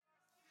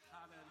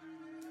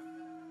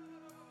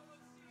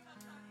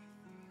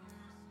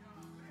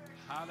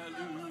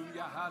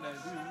Hallelujah,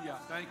 hallelujah.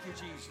 Thank you,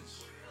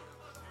 Jesus.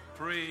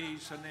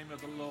 Praise the name of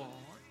the Lord.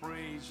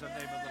 Praise the name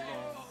of the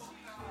Lord.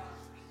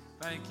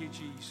 Thank you,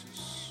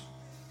 Jesus.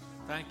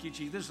 Thank you,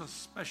 Jesus. There's a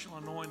special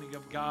anointing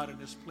of God in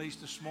this place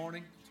this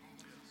morning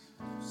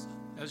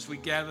as we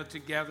gather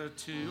together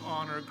to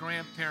honor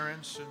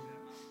grandparents and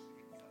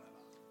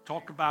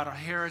talk about our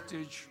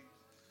heritage.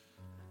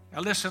 Now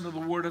listen to the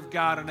word of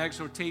God and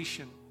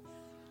exhortation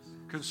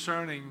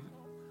concerning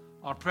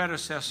our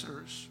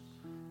predecessors,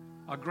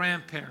 our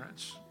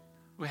grandparents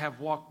who have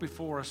walked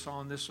before us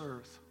on this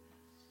earth.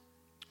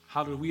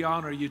 How do we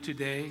honor you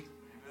today?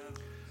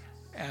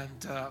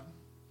 And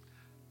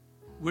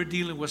we're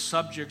dealing with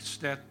subjects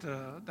that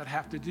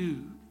have to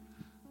do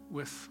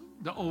with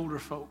the older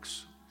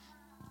folks,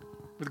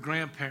 with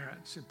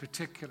grandparents in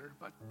particular,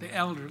 but the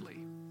elderly.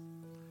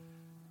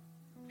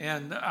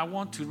 And I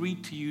want to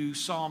read to you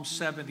Psalm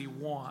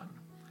 71.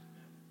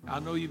 I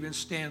know you've been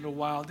standing a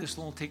while. This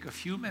will only take a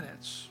few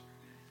minutes,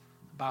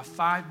 about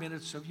 5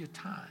 minutes of your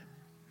time.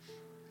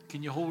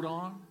 Can you hold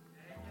on?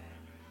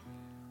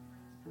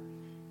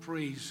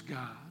 Praise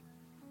God.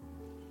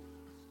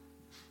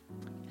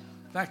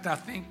 In fact, I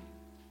think,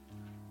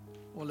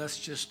 well,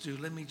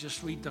 let me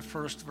just read the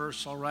first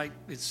verse, all right?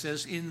 It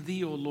says, "In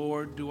thee, O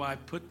Lord, do I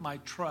put my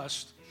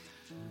trust.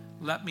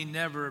 Let me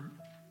never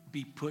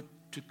be put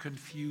to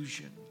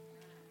confusion."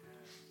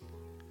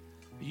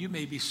 You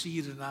may be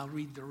seated and I'll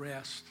read the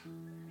rest.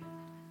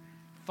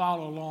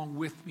 Follow along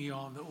with me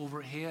on the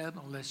overhead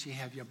unless you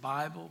have your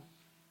Bible.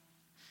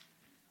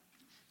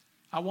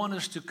 I want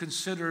us to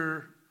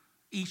consider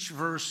each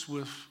verse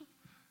with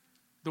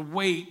the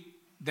weight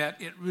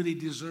that it really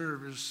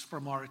deserves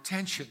from our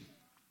attention.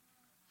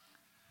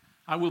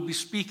 I will be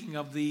speaking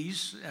of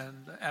these,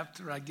 and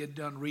after I get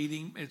done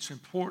reading, it's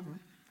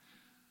important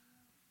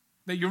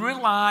that you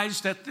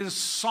realize that this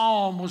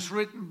psalm was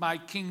written by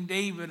King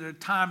David at a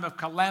time of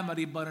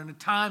calamity, but in a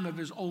time of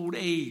his old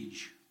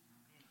age.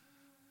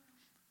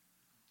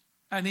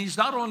 And he's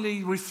not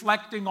only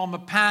reflecting on the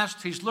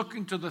past, he's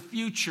looking to the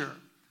future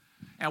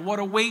and what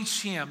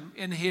awaits him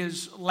in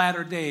his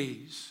latter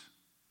days.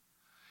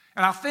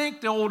 And I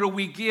think the older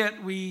we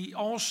get, we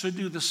also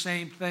do the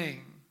same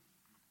thing.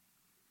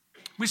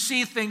 We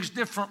see things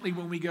differently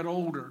when we get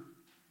older.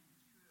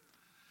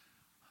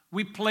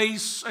 We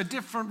place a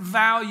different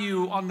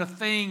value on the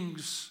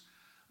things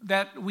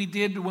that we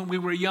did when we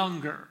were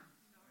younger.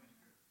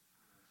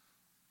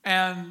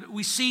 And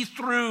we see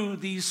through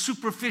the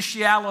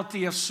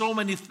superficiality of so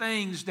many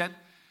things that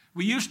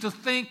we used to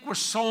think were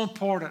so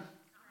important.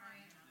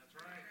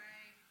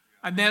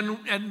 And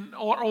then in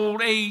our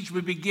old age,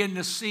 we begin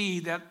to see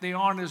that they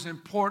aren't as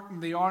important,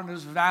 they aren't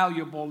as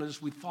valuable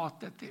as we thought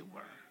that they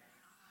were.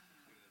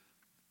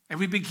 And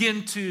we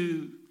begin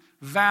to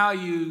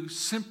value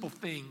simple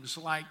things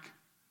like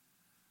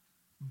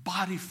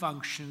body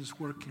functions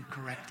working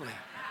correctly.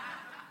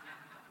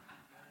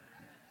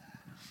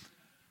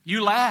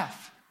 You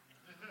laugh,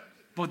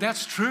 but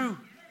that's true.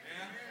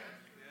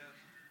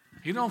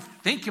 You don't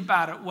think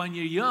about it when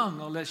you're young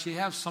unless you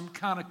have some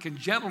kind of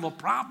congenital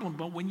problem,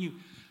 but when you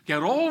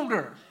get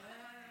older,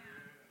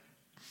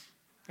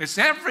 it's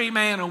every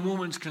man and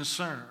woman's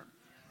concern,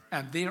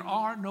 and there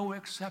are no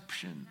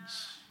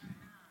exceptions.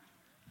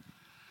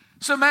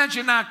 So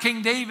imagine now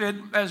King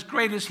David, as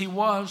great as he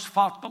was,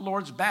 fought the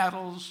Lord's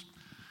battles.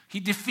 He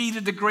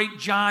defeated the great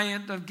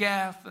giant of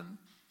Gath, and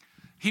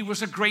he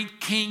was a great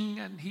king,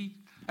 and he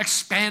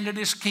expanded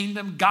his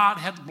kingdom. God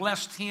had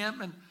blessed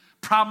him and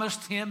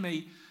promised him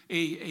a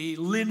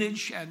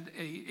lineage and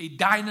a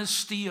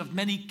dynasty of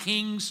many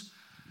kings,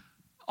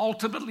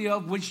 ultimately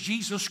of which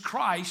Jesus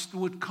Christ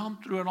would come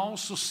through and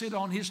also sit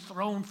on his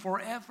throne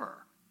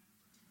forever.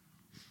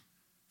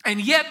 And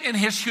yet in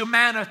his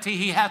humanity,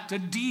 he had to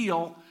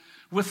deal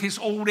with his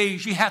old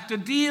age. He had to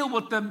deal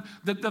with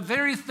the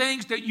very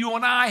things that you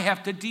and I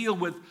have to deal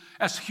with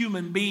as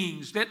human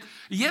beings. That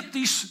yet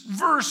these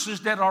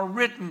verses that are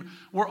written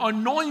were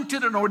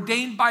anointed and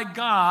ordained by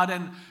God,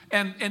 and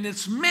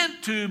it's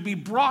meant to be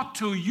brought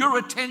to your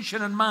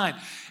attention and mine.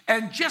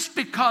 And just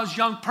because,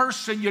 young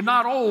person, you're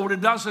not old, it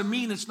doesn't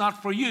mean it's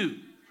not for you.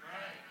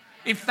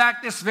 In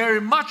fact, it's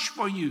very much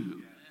for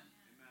you.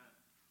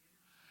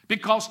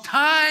 Because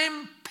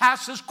time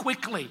passes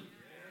quickly.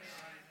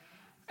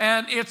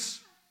 And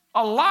it's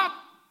a lot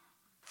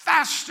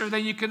faster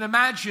than you can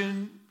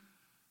imagine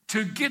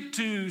to get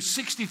to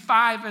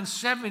 65 and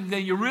 70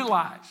 than you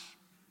realize.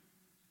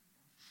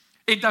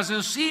 It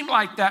doesn't seem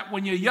like that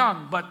when you're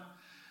young, but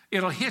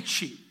it'll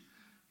hit you.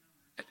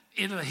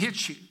 It'll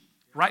hit you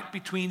right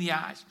between the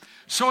eyes.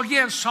 So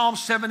again, Psalm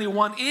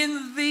 71,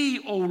 "In thee,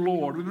 O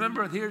Lord."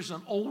 Remember, here's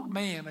an old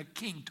man, a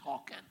king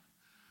talking,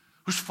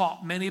 who's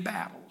fought many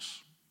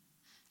battles.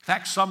 In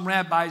fact, some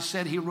rabbis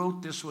said he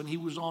wrote this when he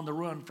was on the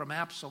run from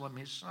Absalom,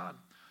 his son,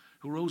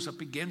 who rose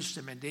up against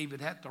him, and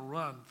David had to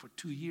run for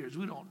 2 years.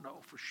 We don't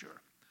know for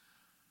sure.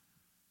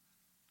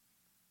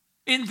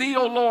 "In thee,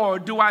 O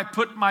Lord, do I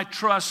put my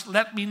trust.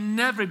 Let me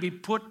never be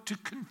put to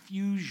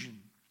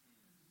confusion.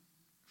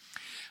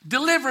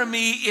 Deliver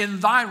me in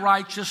thy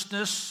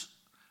righteousness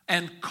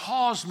and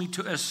cause me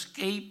to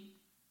escape.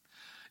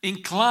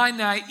 Incline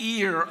thy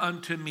ear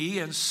unto me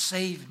and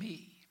save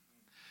me.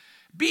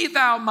 Be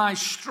thou my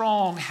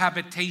strong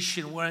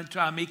habitation, whereunto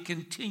I may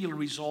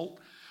continually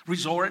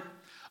resort.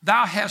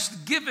 Thou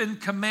hast given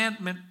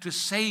commandment to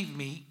save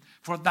me,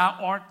 for thou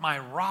art my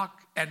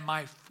rock and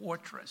my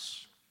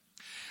fortress.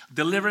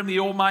 Deliver me,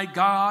 O my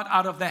God,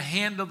 out of the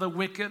hand of the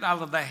wicked,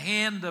 out of the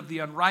hand of the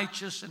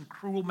unrighteous and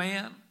cruel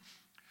man.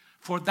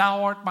 For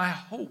thou art my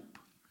hope,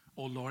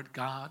 O Lord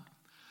God.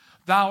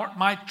 Thou art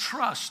my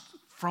trust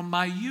from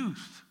my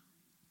youth.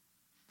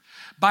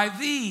 By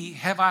thee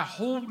have I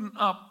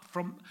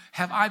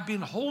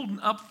been holden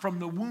up from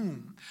the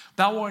womb.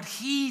 Thou art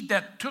he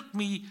that took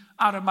me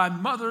out of my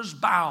mother's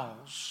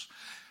bowels.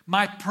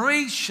 My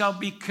praise shall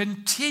be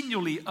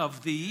continually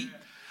of thee.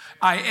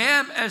 I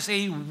am as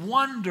a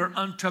wonder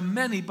unto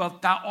many,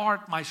 but thou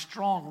art my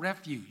strong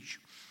refuge.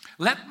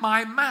 Let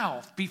my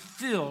mouth be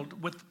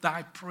filled with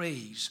thy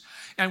praise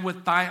and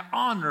with thy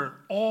honor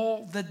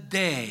all the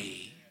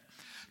day.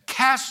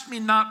 Cast me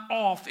not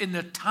off in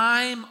the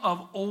time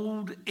of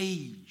old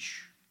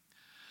age.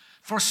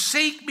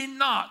 Forsake me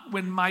not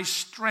when my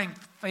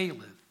strength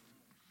faileth.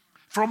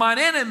 For mine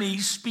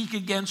enemies speak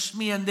against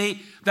me, and they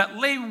that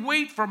lay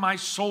wait for my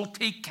soul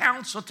take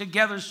counsel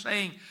together,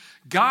 saying,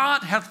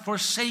 God hath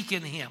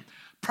forsaken him.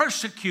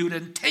 Persecute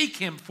and take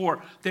him,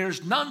 for there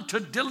is none to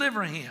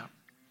deliver him.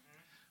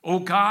 O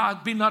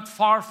God, be not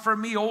far from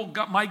me. O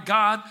God, my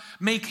God,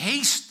 make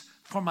haste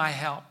for my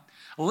help.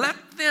 Let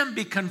them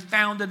be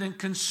confounded and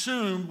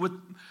consumed with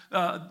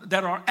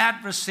that are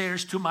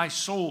adversaries to my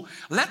soul.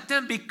 Let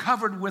them be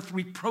covered with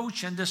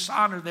reproach and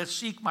dishonor that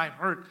seek my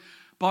hurt.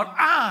 But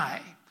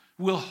I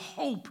will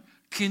hope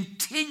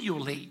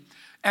continually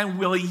and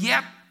will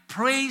yet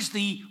praise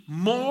thee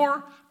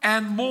more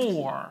and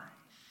more.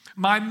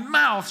 My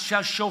mouth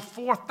shall show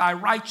forth thy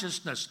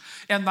righteousness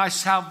and thy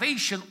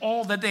salvation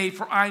all the day,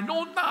 for I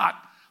know not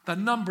the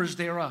numbers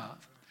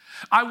thereof.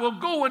 I will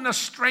go in the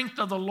strength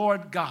of the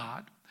Lord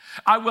God.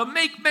 I will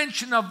make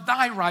mention of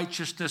thy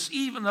righteousness,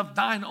 even of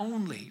thine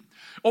only.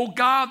 O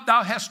God,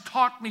 thou hast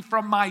taught me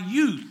from my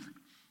youth,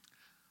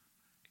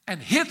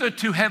 and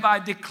hitherto have I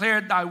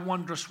declared thy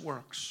wondrous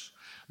works.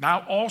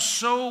 Now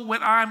also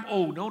when I'm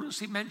old, notice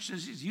he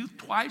mentions his youth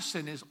twice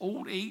and his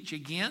old age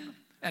again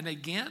and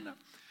again.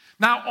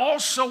 Now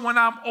also when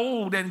I'm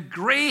old and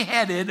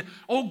gray-headed,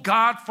 O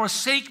God,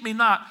 forsake me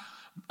not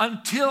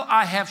until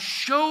I have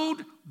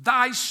showed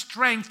thy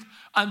strength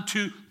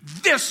unto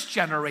this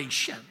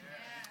generation,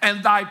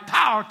 and thy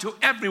power to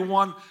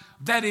everyone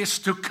that is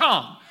to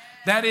come,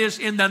 that is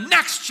in the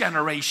next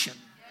generation.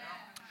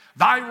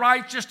 Thy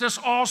righteousness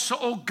also,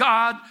 O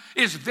God,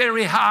 is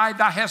very high.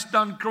 Thou hast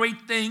done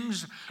great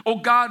things. O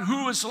God,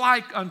 who is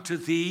like unto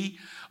thee?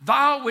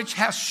 Thou which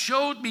hast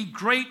showed me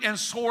great and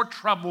sore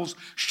troubles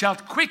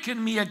shalt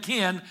quicken me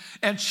again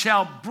and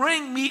shall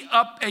bring me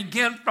up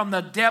again from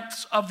the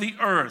depths of the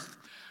earth.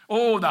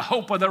 Oh, the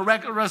hope of the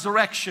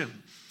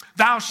resurrection.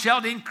 Thou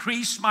shalt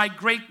increase my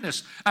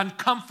greatness and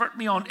comfort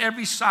me on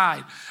every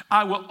side.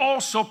 I will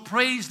also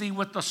praise thee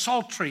with the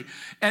psaltery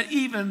and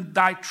even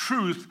thy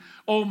truth,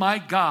 O my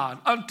God.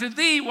 Unto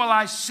thee will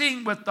I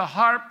sing with the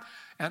harp,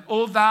 and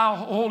O thou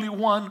Holy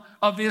One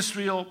of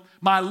Israel,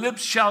 my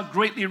lips shall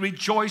greatly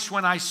rejoice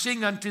when I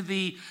sing unto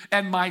thee,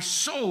 and my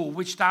soul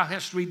which thou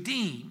hast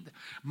redeemed.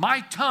 My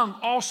tongue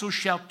also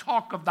shall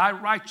talk of thy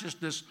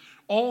righteousness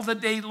all the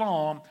day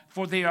long,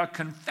 for they are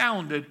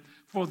confounded,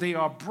 for they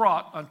are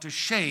brought unto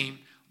shame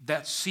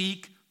that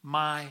seek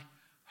my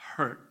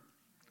hurt.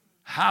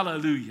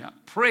 Hallelujah.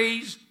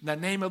 Praise the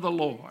name of the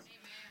Lord.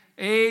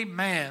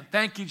 Amen.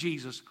 Thank you,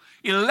 Jesus.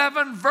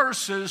 11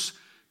 verses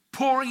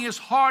pouring his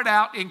heart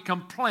out in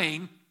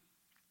complaints,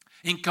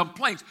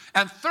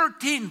 and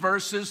 13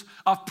 verses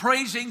of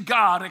praising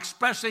God,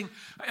 expressing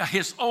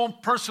his own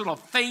personal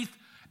faith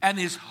and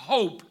his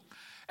hope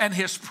and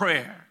his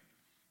prayer.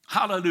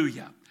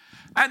 Hallelujah.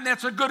 And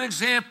that's a good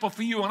example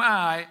for you and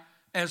I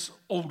as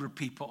older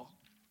people.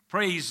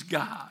 Praise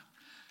God.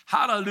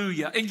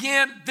 Hallelujah.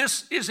 Again,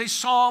 this is a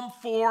psalm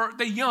for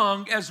the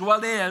young as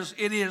well as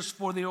it is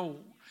for the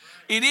old.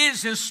 It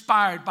is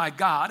inspired by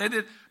God, and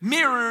it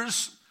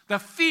mirrors the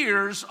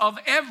fears of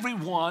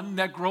everyone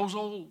that grows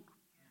old.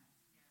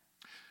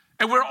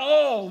 And we're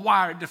all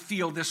wired to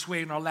feel this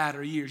way in our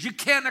latter years. You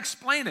can't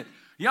explain it.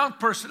 Young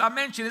person, I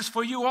mentioned it's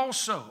for you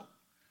also.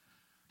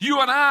 You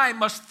and I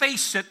must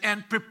face it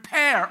and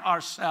prepare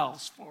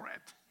ourselves for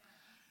it.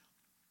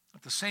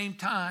 At the same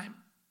time,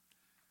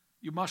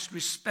 you must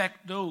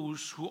respect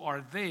those who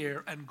are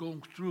there and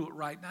going through it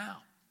right now.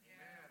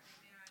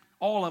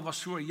 All of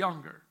us who are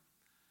younger.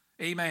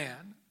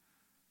 Amen.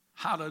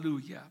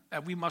 Hallelujah.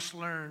 And we must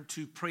learn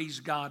to praise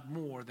God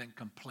more than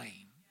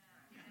complain.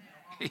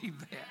 Amen.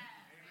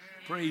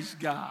 Praise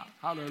God.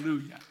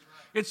 Hallelujah.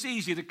 It's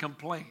easy to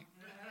complain.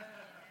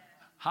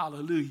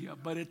 Hallelujah.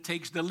 But it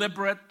takes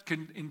deliberate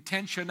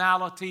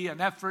intentionality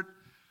and effort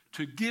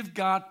to give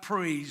God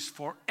praise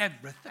for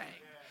everything.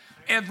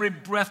 Every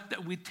breath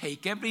that we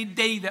take, every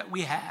day that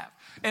we have.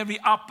 every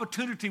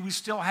opportunity we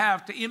still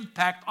have to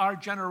impact our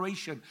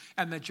generation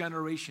and the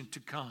generation to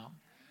come.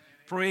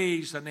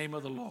 Praise the name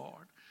of the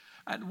Lord.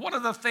 And one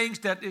of the things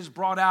that is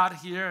brought out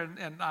here,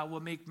 and I will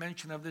make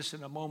mention of this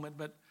in a moment,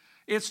 but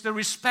it's the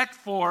respect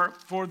for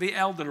the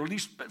elder, or at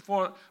least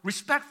for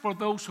respect for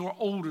those who are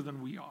older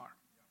than we are.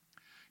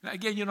 Now,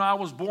 again, I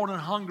was born in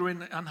Hungary,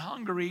 and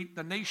Hungary,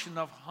 the nation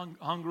of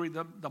Hungary,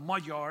 the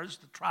Magyars,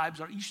 the tribes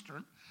are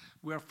Eastern.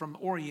 We're from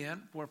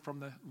Orient. We're from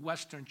the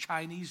Western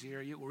Chinese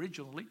area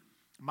originally.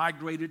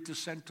 Migrated to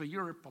Central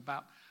Europe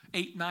about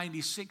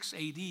 896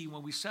 A.D.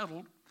 when we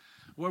settled.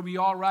 Where we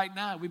are right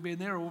now, we've been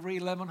there over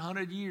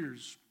 1,100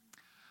 years.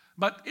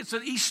 But it's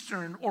an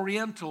Eastern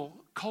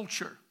Oriental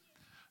culture.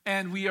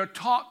 And we are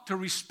taught to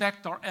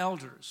respect our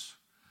elders.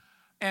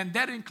 And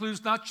that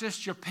includes not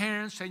just your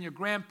parents and your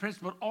grandparents,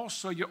 but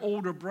also your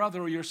older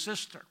brother or your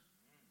sister.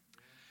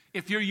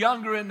 If you're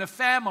younger in the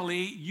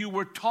family, you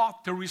were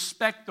taught to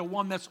respect the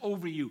one that's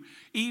over you,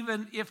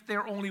 even if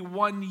they're only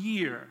 1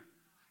 year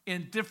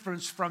in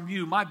difference from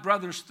you. My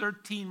brother's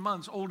 13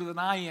 months older than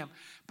I am,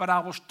 but I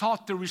was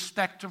taught to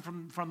respect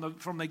him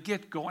from the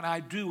get-go, and I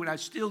do, and I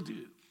still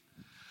do.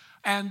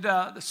 And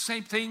the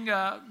same thing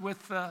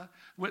with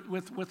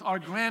our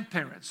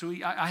grandparents. So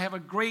I have a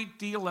great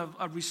deal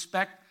of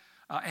respect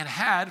and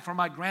had for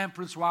my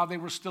grandparents while they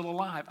were still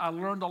alive. I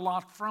learned a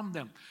lot from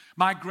them.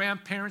 My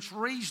grandparents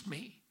raised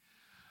me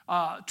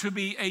to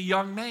be a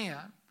young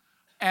man,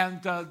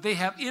 and they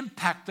have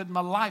impacted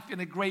my life in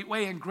a great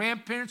way. And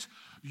grandparents,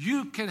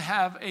 you can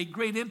have a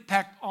great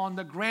impact on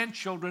the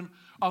grandchildren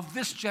of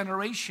this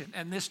generation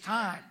and this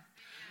time.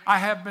 I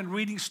have been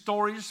reading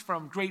stories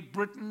from Great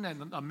Britain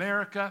and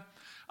America,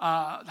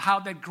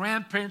 how that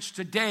grandparents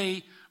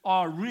today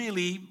are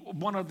really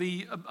one of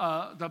the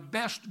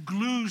best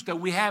glues that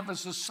we have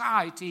as a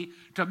society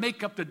to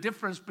make up the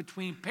difference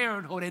between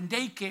parenthood and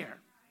daycare.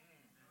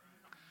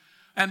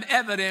 And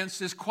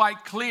evidence is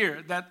quite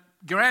clear that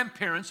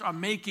grandparents are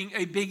making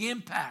a big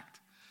impact.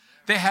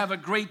 They have a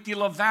great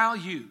deal of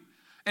value.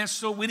 And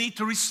so we need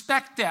to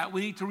respect that.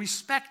 We need to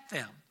respect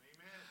them.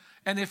 Amen.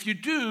 And if you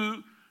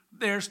do,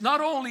 there's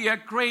not only a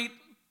great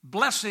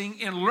blessing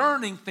in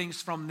learning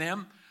things from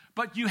them,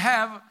 but you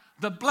have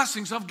the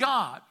blessings of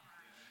God.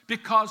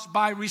 Because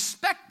by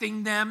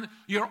respecting them,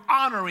 you're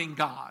honoring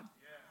God.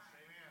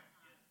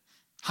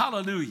 Yes.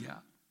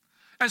 Hallelujah.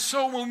 And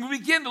so when we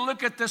begin to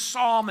look at this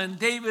psalm and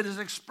David is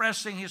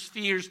expressing his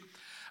fears,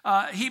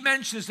 he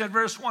mentions that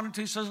verse 1 and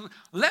 2, he says,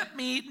 let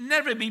me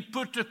never be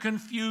put to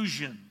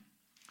confusion.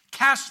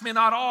 Cast me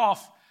not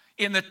off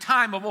in the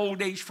time of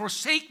old age.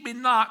 Forsake me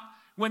not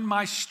when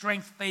my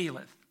strength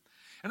faileth.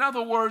 In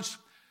other words,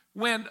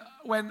 when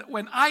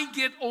I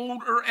get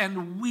older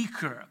and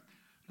weaker,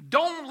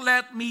 don't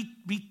let me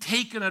be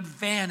taken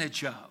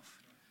advantage of.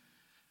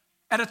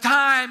 At a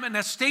time and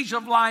a stage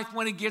of life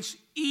when it gets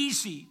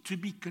easy to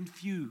be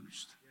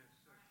confused.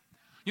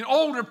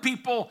 Older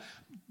people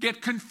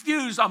get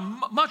confused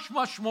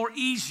much more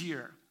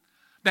easier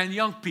than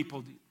young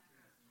people do.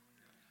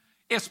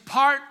 It's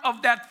part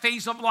of that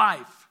phase of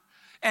life.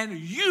 And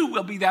you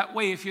will be that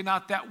way if you're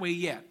not that way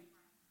yet.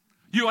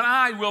 You and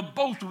I will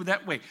both be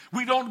that way.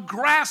 We don't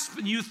grasp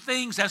new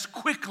things as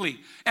quickly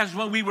as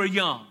when we were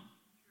young.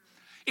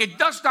 It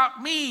does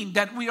not mean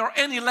that we are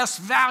any less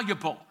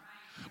valuable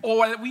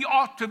or that we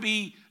ought to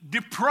be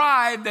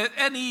deprived of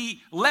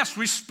any less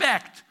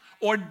respect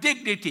or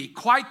dignity.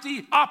 Quite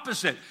the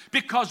opposite,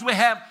 because we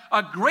have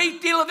a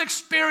great deal of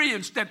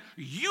experience that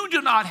you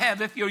do not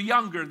have if you're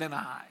younger than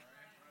I.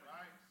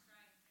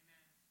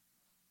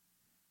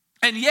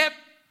 And yet,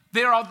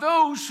 there are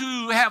those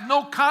who have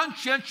no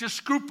conscientious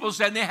scruples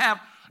and they have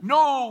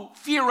no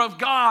fear of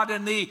God,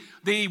 and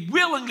they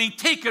willingly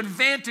take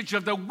advantage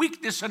of the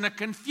weakness and the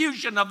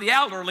confusion of the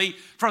elderly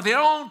for their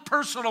own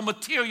personal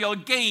material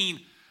gain,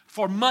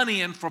 for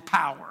money and for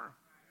power.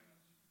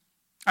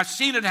 I've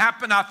seen it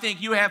happen. I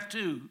think you have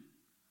too.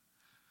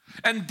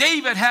 And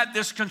David had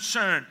this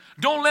concern.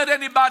 Don't let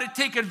anybody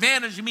take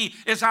advantage of me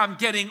as I'm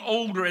getting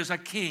older as a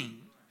king.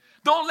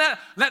 Don't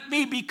let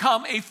me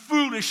become a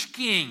foolish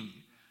king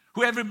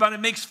who everybody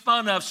makes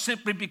fun of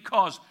simply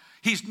because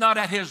he's not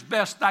at his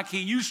best like he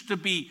used to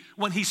be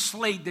when he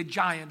slayed the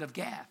giant of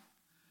Gath.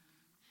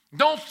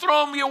 Don't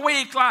throw me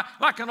away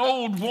like an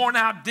old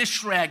worn-out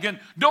dish rag, and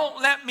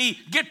don't let me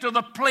get to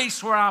the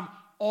place where I'm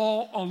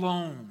all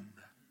alone.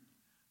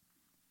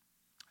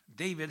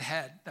 David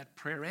had that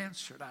prayer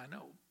answered, I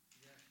know,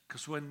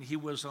 because when he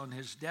was on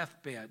his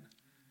deathbed,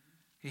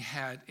 he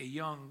had a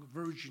young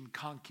virgin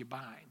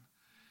concubine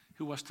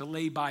who was to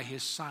lay by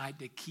his side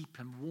to keep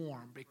him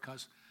warm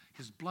because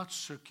his blood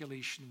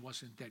circulation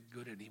wasn't that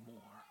good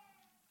anymore.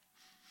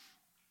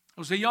 It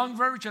was a young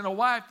virgin, a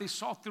wife they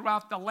saw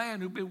throughout the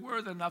land who'd been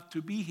worthy enough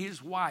to be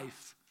his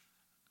wife,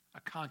 a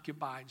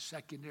concubine,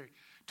 secondary,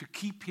 to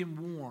keep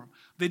him warm.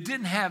 They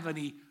didn't have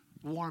any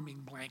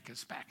warming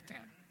blankets back then.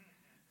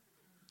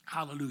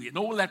 Hallelujah.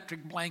 No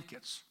electric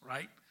blankets,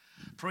 right?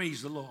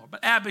 Praise the Lord.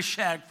 But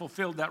Abishag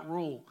fulfilled that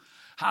role.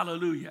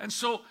 Hallelujah. And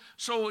so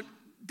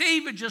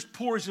David just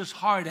pours his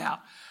heart out.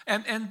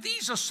 And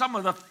these are some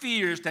of the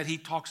fears that he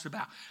talks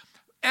about.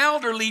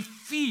 elderly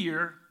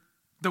fear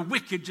the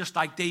wicked just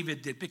like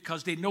David did,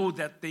 because they know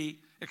that they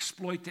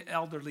exploit the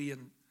elderly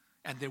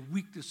and their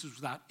weaknesses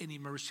without any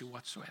mercy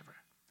whatsoever.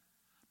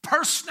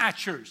 Purse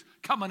snatchers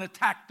come and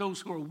attack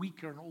those who are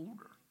weaker and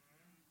older.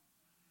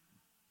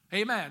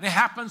 Amen. It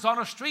happens on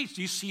the streets.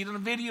 You see it in the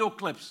video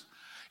clips.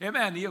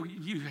 Amen. You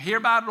hear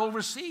about it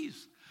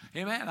overseas.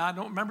 Amen. I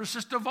don't remember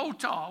Sister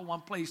Vota,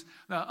 one place.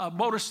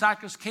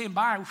 Motorcyclists came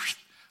by,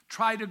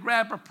 tried to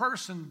grab her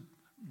purse and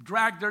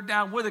dragged her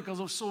down with it because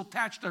it was so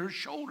attached to her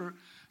shoulder.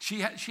 She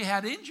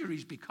had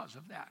injuries because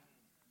of that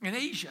in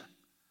Asia.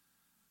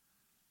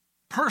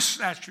 Purse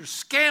snatchers,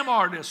 scam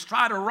artists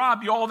try to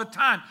rob you all the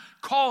time.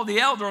 Call the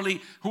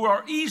elderly who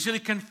are easily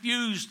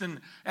confused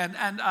and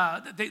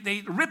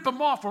they rip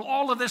them off for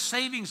all of their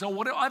savings or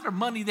whatever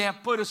money they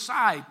have put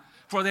aside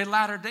for their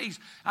latter days.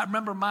 I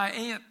remember my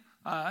aunt,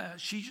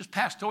 she just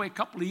passed away a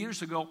couple of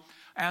years ago,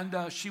 and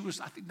she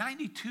was, I think,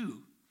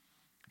 92.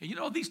 And you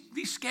know, these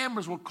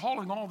scammers were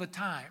calling all the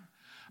time.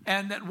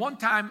 And at one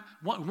time,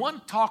 one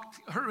almost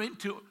talked her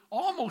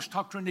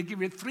into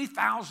giving her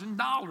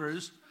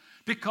 $3,000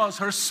 because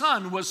her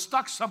son was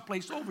stuck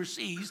someplace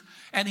overseas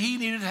and he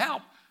needed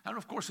help. And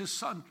of course, his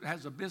son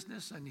has a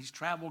business and he's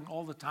traveling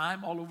all the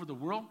time, all over the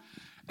world.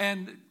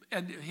 And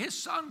his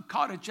son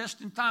caught it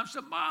just in time,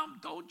 said, "Mom,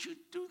 don't you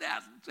do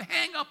that.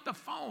 Hang up the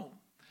phone."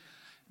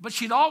 But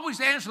she'd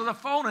always answer the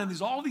phone,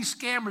 and all these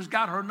scammers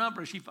got her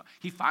number.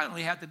 He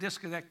finally had to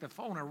disconnect the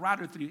phone and route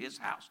her through his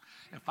house.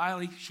 And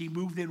finally, she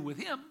moved in with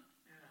him.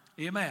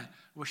 Yeah. Amen.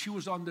 Well, she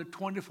was under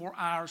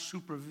 24-hour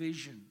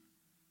supervision.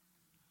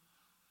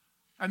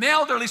 And the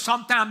elderly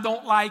sometimes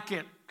don't like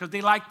it because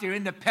they like their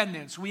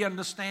independence. We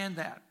understand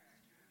that.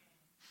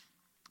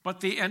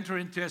 But they enter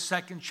into a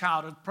second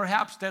childhood.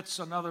 Perhaps that's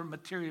another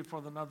material for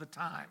another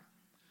time.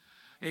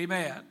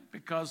 Amen.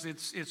 Because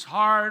it's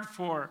hard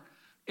for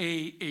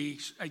a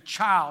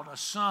child, a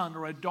son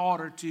or a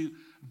daughter to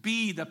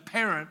be the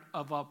parent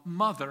of a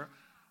mother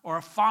or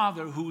a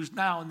father who's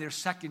now in their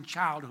second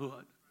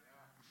childhood.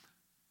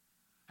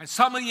 And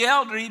some of the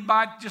elderly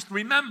might just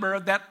remember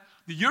that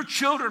your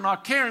children are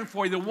caring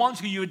for you. The ones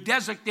who you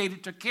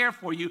designated to care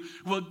for you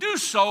will do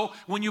so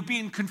when you be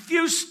in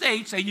confused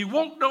states and you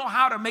won't know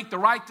how to make the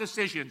right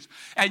decisions.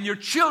 And your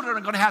children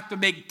are going to have to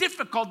make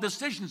difficult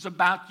decisions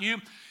about you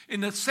in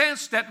the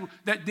sense that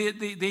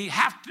they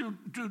have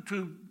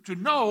to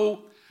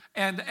know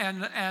and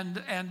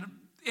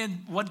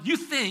what you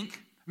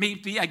think may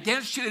be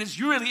against you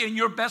is really in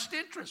your best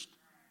interest.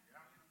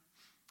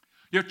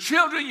 Your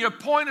children, your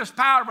appointers,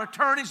 power of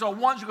attorneys are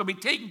ones who are going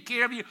to be taking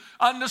care of you.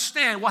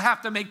 Understand, we'll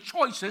have to make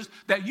choices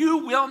that you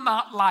will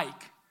not like.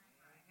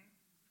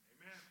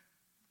 Amen.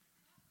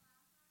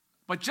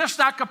 But just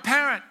like a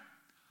parent,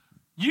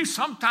 you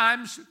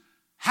sometimes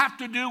have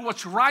to do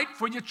what's right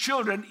for your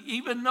children,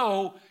 even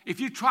though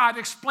if you try to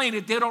explain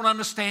it, they don't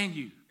understand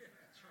you.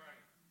 That's right.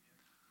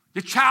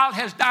 Your child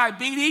has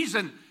diabetes,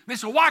 and they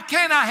say, "Why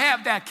can't I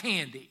have that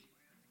candy?"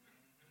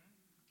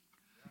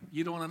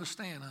 You don't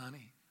understand,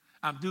 honey.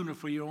 I'm doing it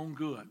for your own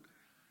good.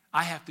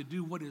 I have to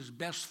do what is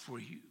best for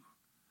you,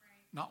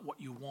 not what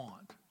you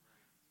want.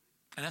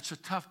 And that's a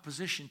tough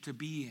position to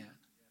be in.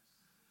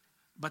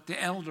 But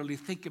the elderly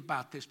think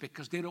about this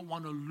because they don't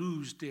want to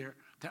lose their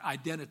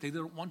identity. They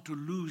don't want to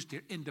lose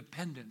their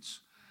independence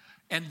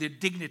and their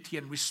dignity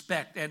and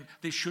respect. And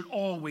they should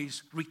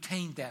always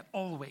retain that,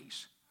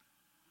 always.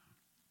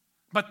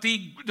 But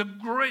these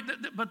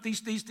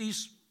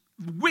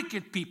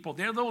wicked people,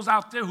 there are those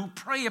out there who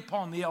prey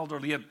upon the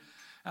elderly, and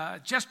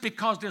just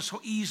because they're so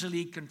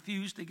easily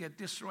confused, they get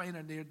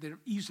disoriented, and they're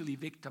easily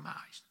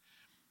victimized.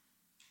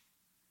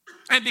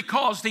 And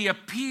because they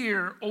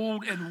appear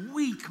old and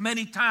weak,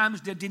 many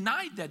times they're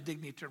denied that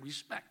dignity and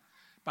respect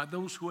by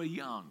those who are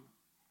young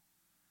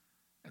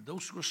and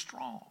those who are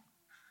strong.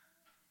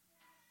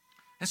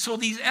 And so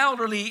these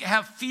elderly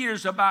have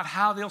fears about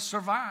how they'll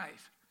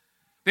survive.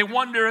 They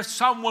wonder if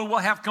someone will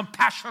have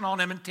compassion on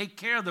them and take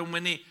care of them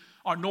when they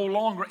are no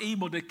longer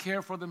able to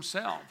care for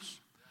themselves.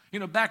 You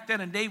know, back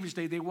then in David's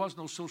day, there was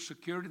no Social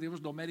Security, there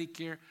was no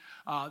Medicare,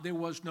 there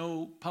was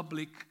no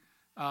public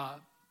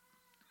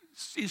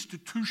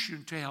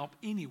institution to help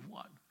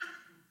anyone.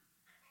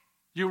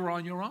 You were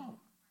on your own.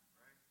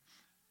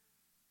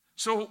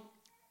 So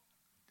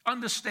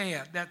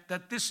understand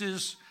that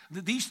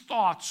these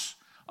thoughts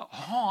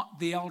haunt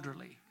the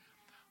elderly.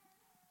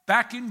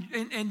 Back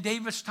in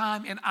David's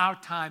time, in our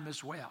time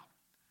as well.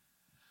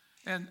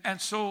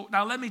 And so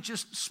now let me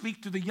just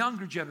speak to the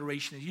younger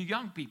generation, you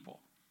young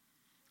people.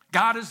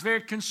 God is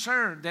very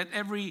concerned that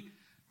every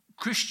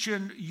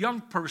Christian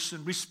young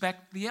person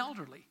respect the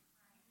elderly.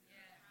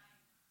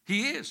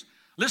 He is.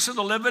 Listen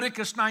to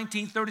Leviticus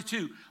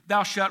 19:32.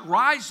 Thou shalt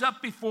rise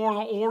up before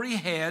the hoary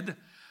head,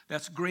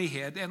 that's gray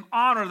head, and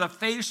honor the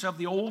face of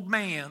the old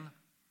man,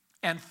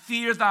 and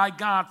fear thy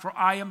God, for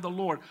I am the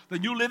Lord. The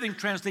New Living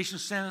Translation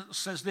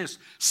says this: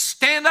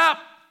 stand up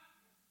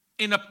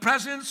in the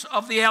presence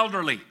of the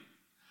elderly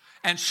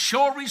and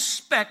show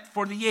respect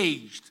for the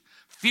aged.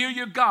 Fear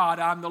your God,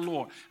 I'm the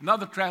Lord.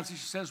 Another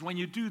translation says when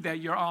you do that,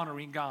 you're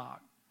honoring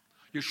God.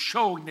 You're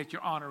showing that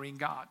you're honoring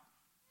God.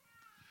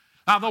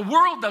 Now, the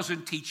world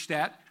doesn't teach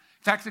that.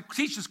 In fact, it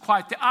teaches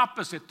quite the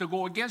opposite, to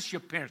go against your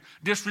parents,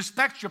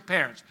 disrespect your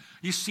parents.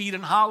 You see it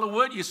in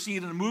Hollywood, you see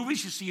it in the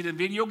movies, you see it in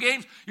video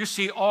games, you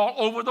see it all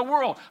over the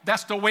world.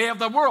 That's the way of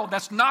the world.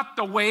 That's not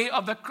the way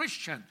of the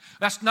Christian.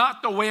 That's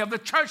not the way of the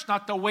church,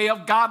 not the way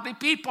of godly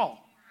people.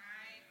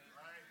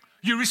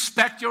 You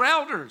respect your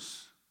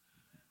elders,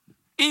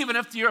 even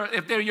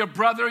if they're your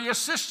brother or your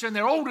sister and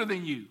they're older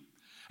than you.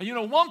 And you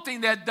know, one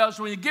thing that does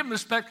when you give them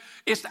respect,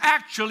 it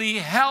actually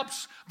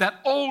helps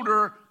that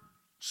older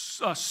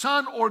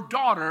son or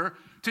daughter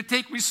to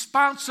take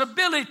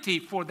responsibility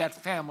for that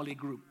family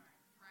group.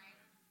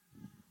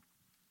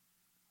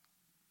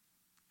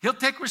 He'll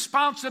take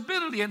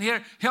responsibility,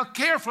 and he'll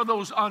care for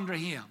those under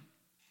him.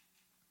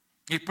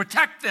 He'll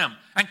protect them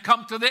and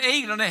come to the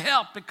aid and the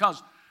help,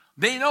 because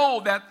they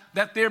know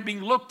that they're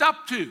being looked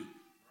up to.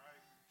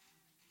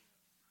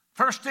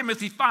 1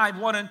 Timothy 5,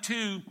 1 and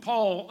 2,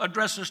 Paul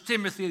addresses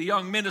Timothy, the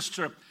young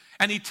minister,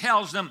 and he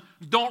tells them,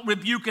 don't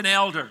rebuke an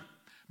elder,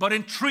 but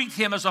entreat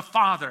him as a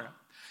father.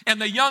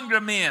 And the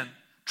younger men,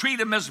 treat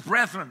him as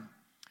brethren.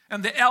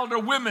 And the elder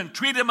women,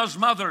 treat him as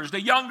mothers.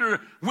 The younger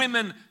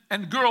women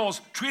and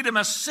girls, treat him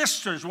as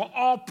sisters with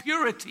all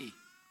purity.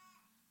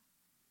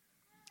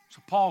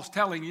 So Paul's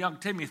telling young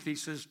Timothy, he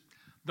says,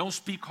 don't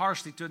speak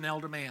harshly to an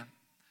elder man.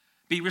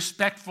 Be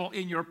respectful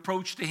in your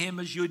approach to him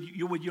as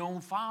you would your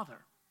own father.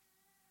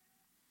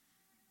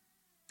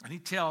 And he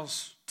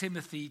tells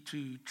Timothy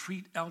to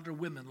treat elder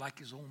women like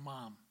his own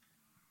mom.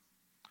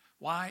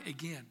 Why?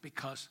 Again,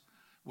 because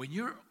when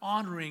you're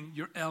honoring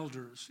your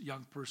elders,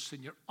 young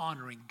person, you're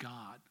honoring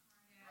God.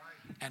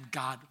 And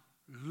God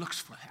looks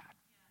for that.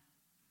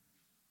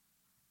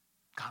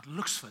 God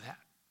looks for that.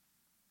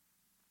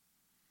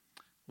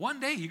 One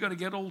day you're going to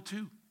get old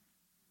too.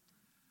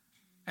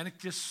 And it's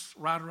just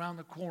right around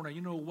the corner. You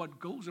know, what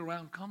goes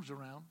around comes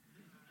around.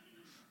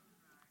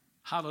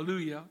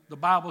 Hallelujah. The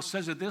Bible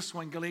says it this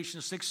way in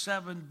Galatians 6,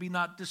 7, be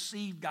not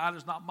deceived. God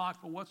is not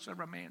mocked, for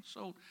whatsoever man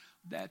sowed,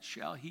 that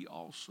shall he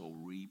also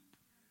reap.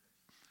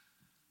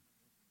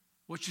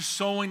 What you're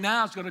sowing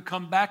now is going to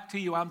come back to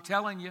you, I'm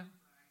telling you.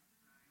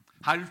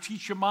 How to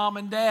teach your mom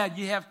and dad.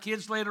 You have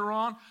kids later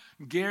on,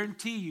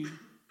 guarantee you.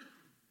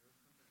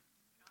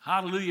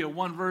 Hallelujah.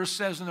 One verse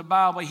says in the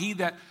Bible, he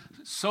that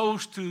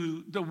sows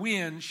to the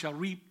wind shall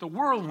reap the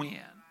whirlwind.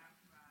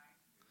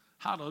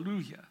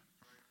 Hallelujah.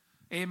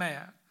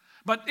 Amen.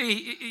 But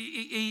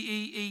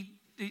a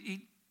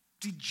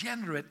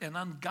degenerate and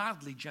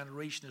ungodly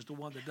generation is the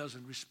one that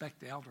doesn't respect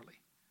the elderly.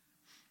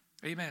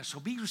 Amen. So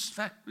be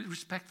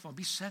respectful.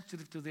 Be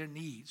sensitive to their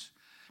needs.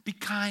 Be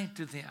kind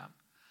to them.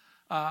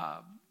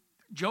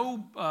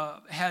 Job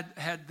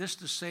had this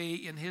to say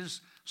in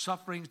his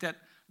sufferings, that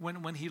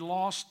when he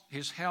lost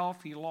his health,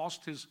 he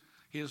lost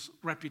his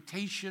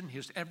reputation,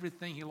 his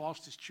everything. He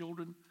lost his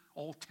children,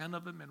 all 10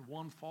 of them in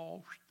one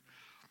fall.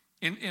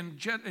 In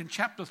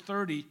chapter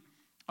 30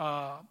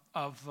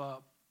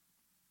 of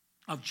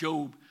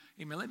Job,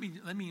 amen.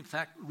 Let me in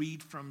fact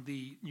read from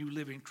the New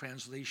Living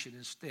Translation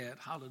instead.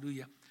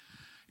 Hallelujah.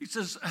 He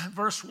says,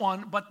 verse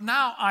 1, but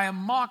now I am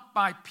mocked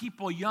by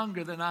people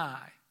younger than I,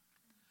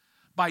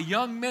 by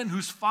young men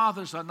whose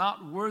fathers are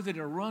not worthy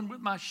to run with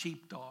my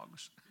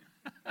sheepdogs.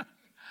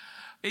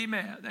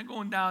 Amen. Then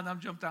going down, I'm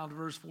jumped down to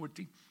verse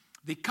 14.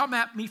 They come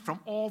at me from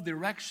all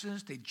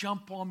directions. They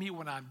jump on me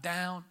when I'm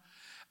down.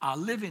 I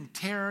live in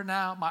terror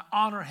now. My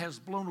honor has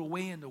blown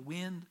away in the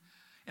wind,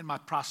 and my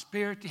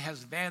prosperity has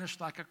vanished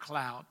like a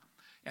cloud.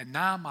 And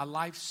now my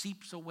life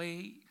seeps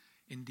away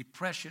in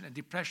depression, and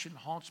depression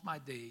haunts my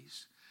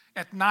days.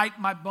 At night,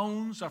 my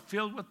bones are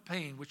filled with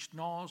pain, which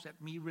gnaws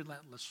at me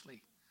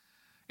relentlessly.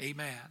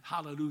 Amen.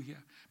 Hallelujah.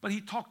 But he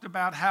talked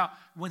about how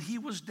when he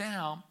was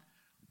down,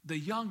 the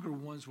younger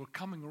ones were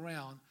coming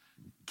around,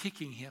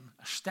 kicking him,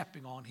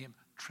 stepping on him,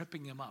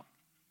 tripping him up.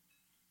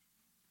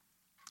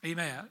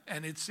 Amen.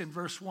 And it's in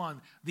verse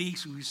 1,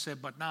 these who he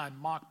said, but now I'm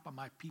mocked by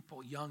my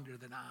people younger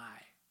than I.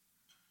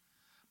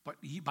 But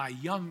by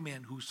young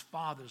men whose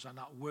fathers are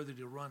not worthy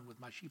to run with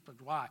my sheep.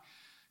 Why?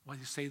 Well,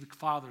 you say the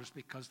fathers,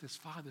 because his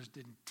fathers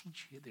didn't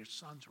teach their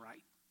sons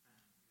right.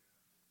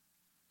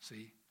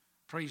 See?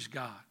 Praise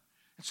God.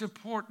 It's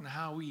important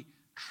how we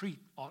treat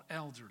our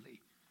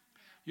elderly.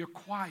 You're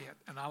quiet,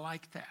 and I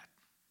like that.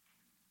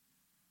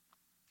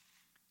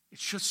 It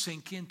should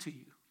sink into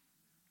you.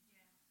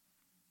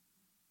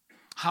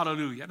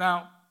 Hallelujah.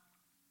 Now,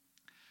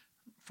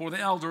 for the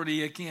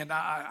elderly, again,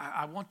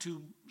 I want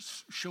to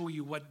show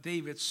you what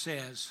David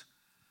says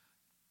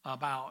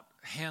about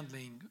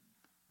handling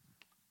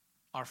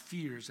our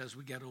fears as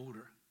we get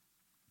older.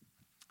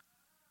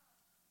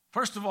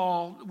 First of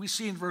all, we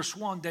see in verse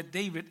 1 that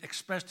David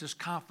expressed his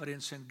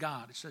confidence in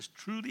God. It says,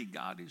 truly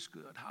God is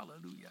good.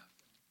 Hallelujah.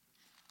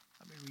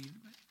 Let me read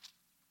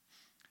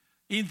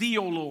it. In thee,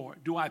 O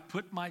Lord, do I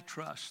put my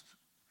trust.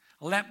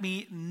 Let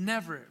me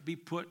never be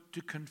put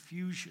to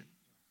confusion.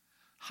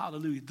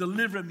 Hallelujah.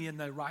 Deliver me in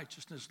thy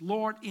righteousness.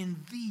 Lord, in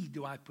thee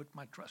do I put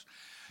my trust.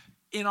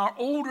 In our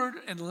older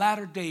and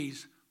latter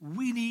days,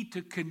 we need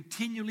to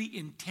continually,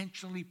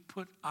 intentionally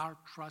put our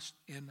trust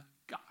in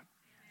God.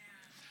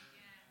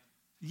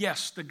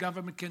 Yes, the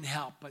government can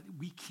help, but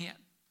we can't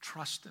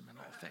trust them in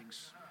all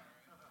things.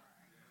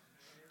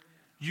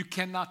 You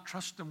cannot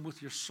trust them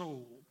with your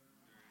soul.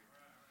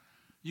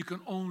 You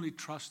can only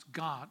trust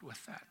God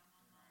with that.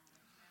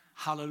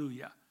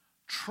 Hallelujah.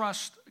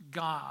 Trust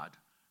God,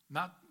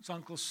 not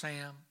Uncle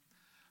Sam.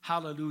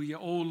 Hallelujah.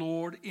 Oh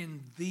Lord,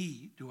 in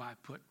thee do I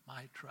put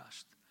my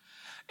trust.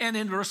 And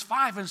in verse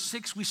 5 and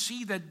 6, we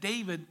see that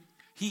David,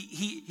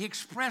 he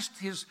expressed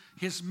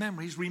his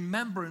memory, his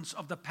remembrance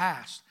of the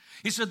past.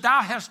 He said,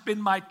 thou hast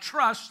been my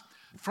trust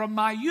from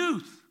my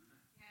youth.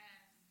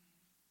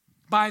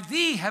 By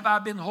thee have I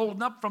been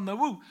holding up from the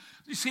womb.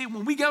 You see,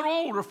 when we get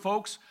older,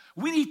 folks,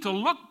 we need to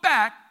look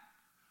back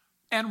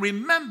and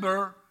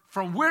remember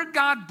from where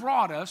God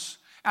brought us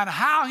and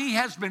how he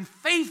has been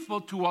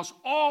faithful to us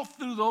all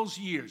through those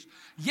years.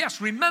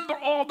 Yes, remember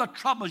all the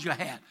troubles you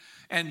had.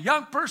 And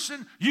young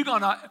person, you're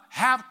going to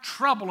have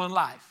trouble in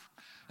life.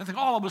 I think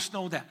all of us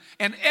know that.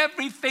 And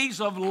every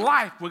phase of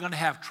life, we're going to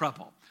have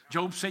trouble.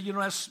 Job said,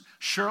 as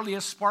surely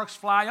as sparks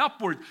fly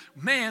upward,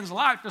 man's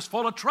life is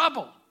full of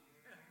trouble.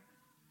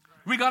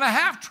 We're going to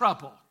have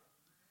trouble.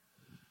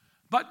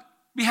 But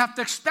we have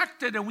to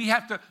expect it, and we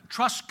have to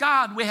trust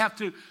God. We have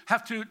to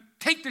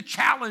take the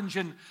challenge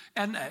and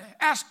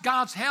ask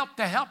God's help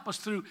to help us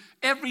through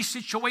every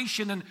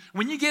situation. And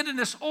when you get in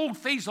this old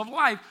phase of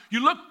life,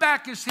 you look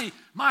back and say,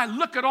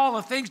 look at all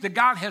the things that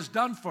God has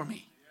done for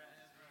me.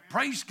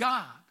 Praise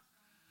God.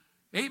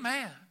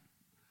 Amen.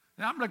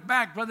 And I'm looking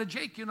back, Brother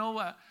Jake,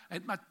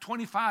 at my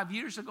 25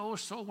 years ago or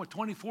so, or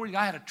 24,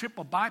 I had a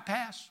triple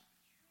bypass.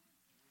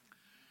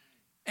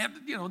 And,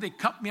 they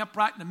cut me up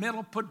right in the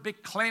middle, put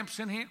big clamps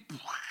in here,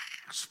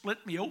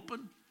 split me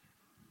open.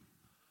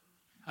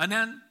 And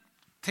then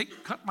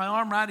cut my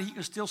arm right, you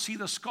can still see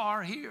the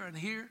scar here and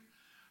here.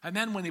 And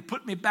then when they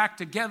put me back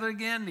together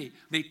again,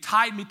 they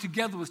tied me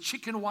together with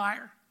chicken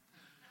wire.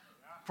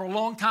 For a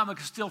long time, I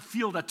could still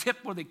feel the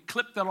tip where they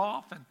clipped it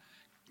off and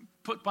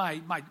put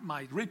my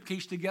rib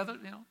cage together,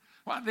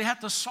 Well, they had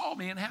to saw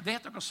me, and they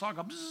had to go saw,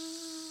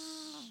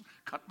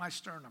 cut my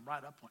sternum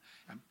right up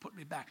and put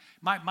me back.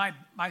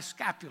 My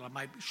scapula,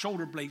 my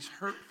shoulder blades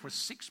hurt for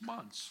 6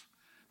 months.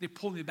 They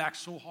pulled me back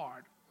so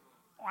hard,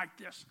 like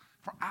this,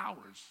 for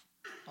hours,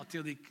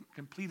 until they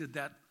completed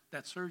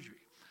that surgery.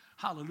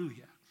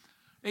 Hallelujah.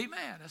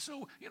 Amen. And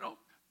so,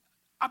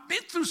 I've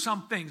been through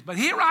some things, but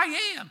here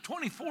I am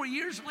 24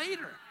 years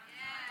later.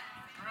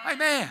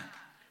 Amen.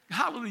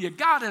 Hallelujah.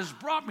 God has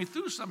brought me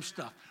through some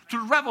stuff,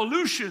 through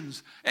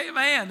revolutions,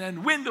 amen,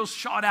 and windows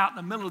shot out in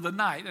the middle of the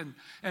night,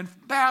 and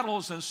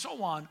battles and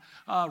so on,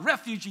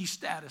 refugee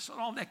status and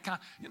all that kind.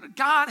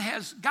 God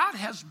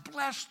has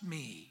blessed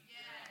me.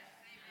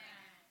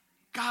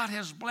 God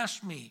has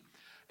blessed me,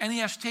 and he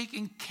has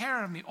taken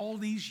care of me all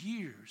these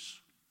years.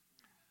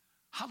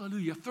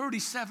 Hallelujah.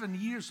 37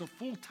 years of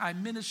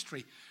full-time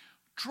ministry,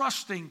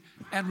 trusting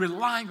and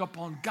relying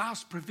upon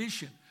God's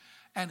provision.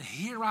 And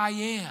here I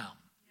am,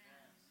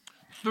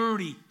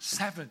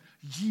 37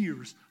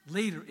 years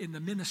later in the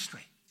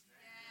ministry.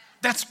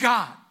 That's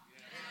God.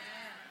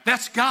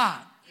 That's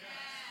God.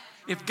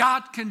 If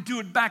God can do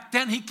it back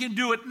then, he can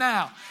do it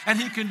now. And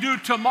he can do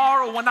it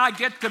tomorrow when I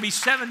get to be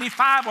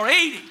 75 or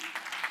 80.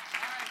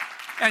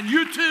 And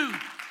you too.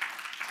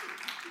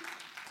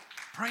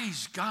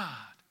 Praise God.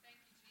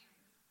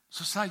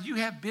 So you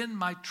have been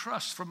my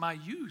trust from my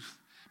youth.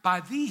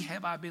 By thee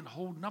have I been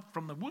holding up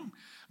from the womb.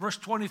 Verse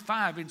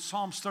 25 in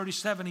Psalms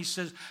 37, he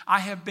says, I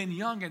have been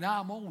young and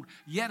I'm old,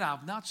 yet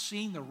I've not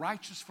seen the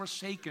righteous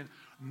forsaken,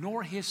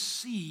 nor his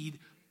seed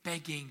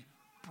begging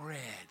bread.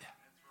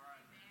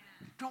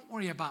 Don't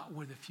worry about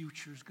where the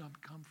future is going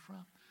to come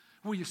from,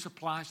 where your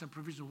supplies and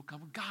provision will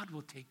come from. God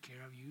will take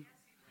care of you.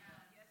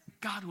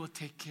 God will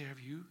take care of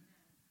you.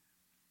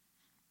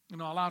 A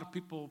lot of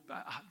people...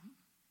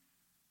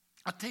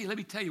 let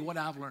me tell you what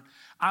I've learned.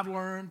 I've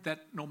learned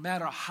that no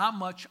matter how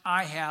much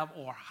I have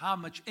or how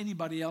much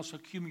anybody else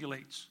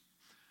accumulates,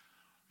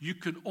 you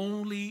can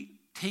only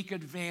take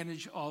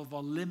advantage of a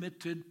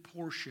limited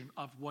portion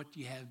of what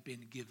you have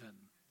been given.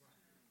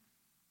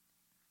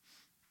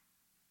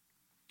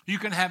 You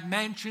can have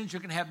mansions, you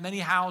can have many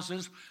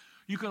houses.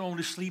 You can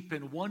only sleep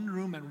in one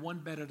room and one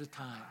bed at a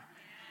time.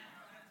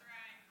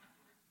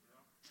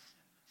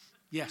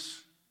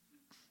 Yes.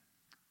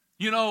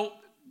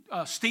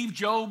 Steve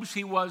Jobs,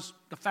 he was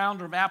the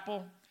founder of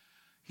Apple.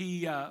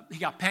 He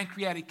got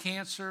pancreatic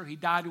cancer. He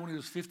died when he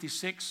was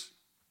 56.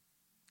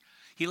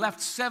 He left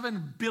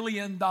 $7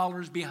 billion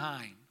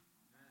behind.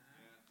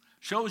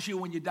 Shows you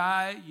when you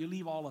die, you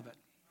leave all of it.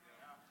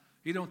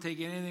 You don't take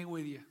anything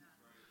with you.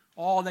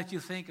 All that you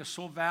think is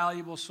so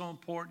valuable, so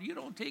important, you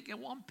don't take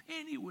one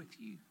penny with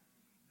you.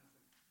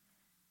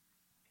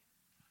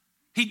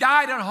 He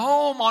died at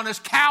home on his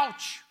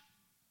couch,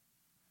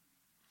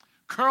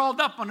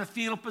 curled up in a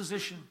fetal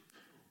position.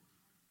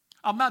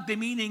 I'm not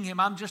demeaning him.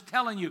 I'm just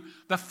telling you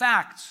the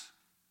facts.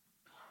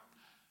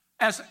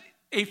 As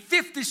a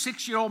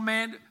 56-year-old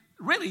man,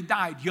 really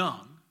died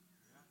young.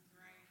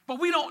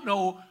 But we don't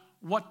know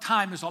what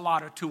time is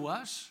allotted to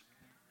us.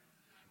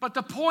 But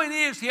the point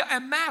is, he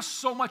amassed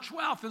so much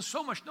wealth and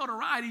so much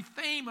notoriety,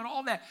 fame, and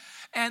all that.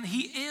 And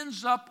he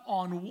ends up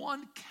on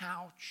one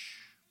couch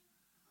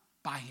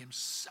by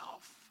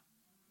himself.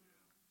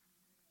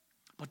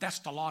 But that's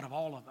the lot of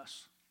all of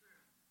us.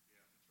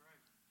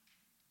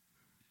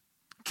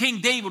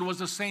 King David was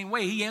the same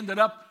way. He ended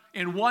up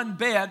in one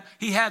bed.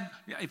 He had,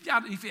 I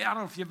don't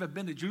know if you've ever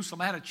been to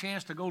Jerusalem. I had a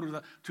chance to go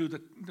to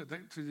the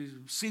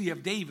city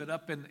of David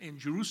up in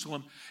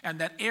Jerusalem, and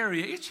that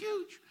area, it's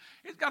huge.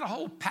 It's got a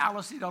whole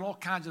palace. It's got all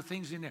kinds of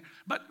things in there.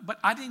 But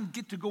I didn't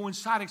get to go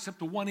inside except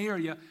the one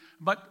area.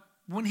 But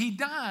when he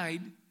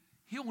died,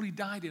 he only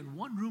died in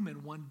one room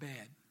in one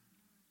bed.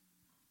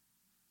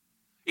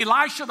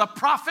 Elisha, the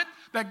prophet,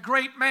 that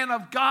great man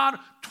of God,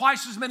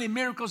 twice as many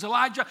miracles as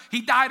Elijah,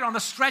 he died on a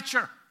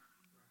stretcher.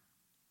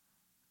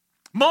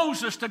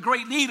 Moses, the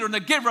great leader and the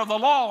giver of the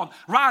law, and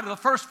writer of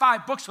the first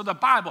 5 books of the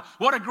Bible.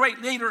 What a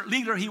great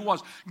leader he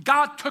was.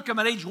 God took him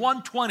at age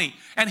 120,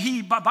 and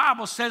the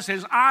Bible says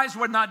his eyes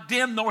were not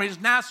dim, nor his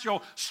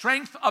natural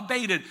strength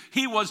abated.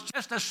 He was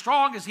just as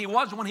strong as he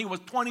was when he was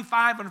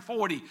 25 and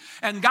 40.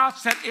 And God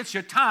said, it's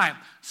your time.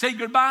 Say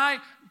goodbye.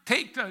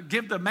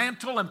 Give the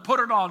mantle and put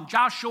it on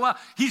Joshua.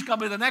 He's going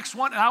to be the next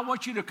one, and I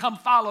want you to come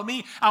follow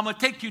me. I'm going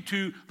to take you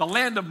to the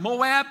land of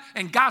Moab.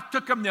 And God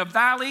took him to a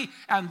valley,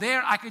 and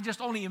there I could just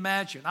only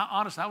imagine.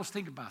 Honestly, I was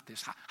thinking about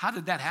this. How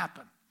did that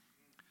happen?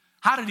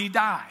 How did he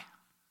die?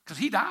 Because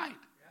he died.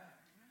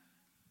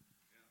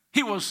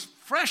 He was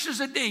fresh as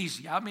a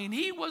daisy. I mean,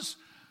 he was,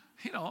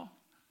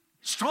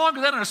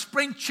 stronger than a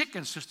spring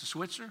chicken, Sister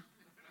Switzer.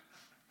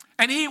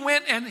 And he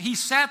went and he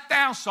sat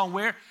down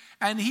somewhere.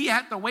 And he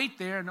had to wait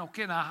there, and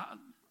okay, now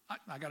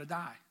I got to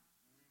die.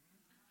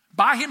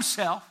 By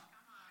himself,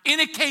 in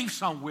a cave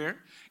somewhere,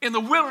 in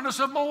the wilderness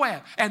of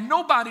Moab. And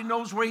nobody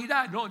knows where he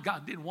died. No,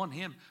 God didn't want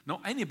him,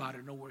 anybody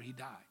to know where he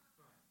died.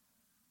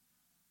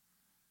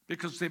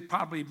 Because they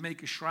probably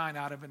make a shrine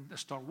out of it and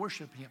start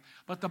worshiping him.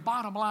 But the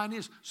bottom line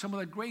is, some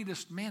of the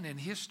greatest men in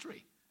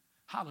history,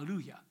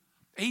 hallelujah,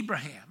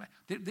 Abraham,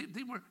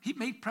 he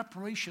made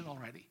preparation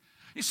already.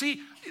 You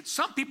see,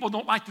 some people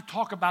don't like to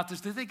talk about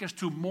this. They think it's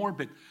too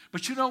morbid.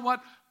 But you know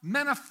what?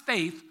 Men of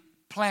faith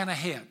plan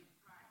ahead.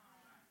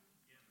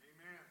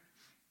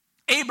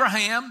 Amen.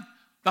 Abraham,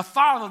 the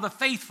father of the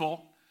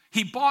faithful,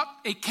 he bought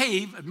a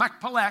cave at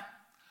Machpelah,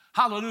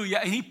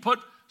 hallelujah, and he put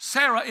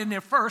Sarah in there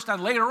first.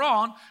 And later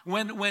on,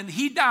 when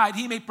he died,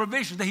 he made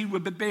provision that he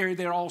would be buried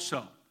there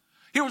also.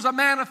 He was a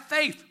man of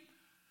faith.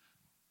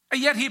 And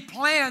yet he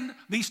planned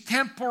these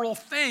temporal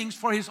things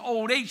for his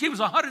old age. He was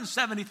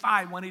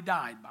 175 when he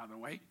died, by the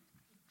way.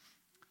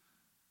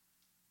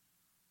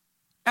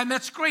 And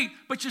that's great.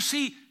 But you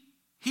see,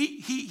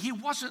 he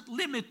wasn't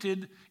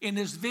limited in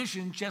his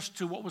vision just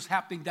to what was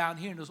happening down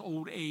here in his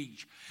old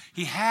age.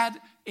 He had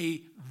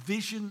a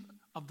vision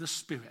of the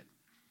Spirit.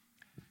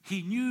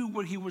 He knew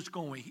where he was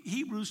going.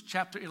 Hebrews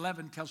chapter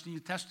 11 tells the New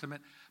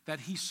Testament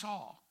that he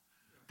saw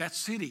that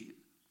city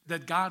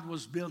that God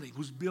was building,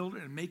 whose builder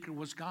and maker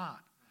was God.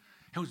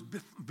 It was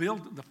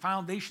built the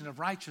foundation of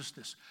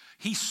righteousness.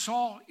 He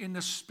saw in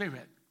the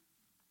Spirit,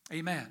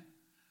 amen,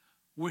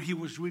 where he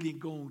was really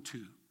going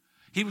to.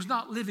 He was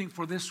not living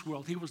for this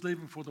world. He was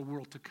living for the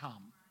world to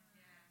come.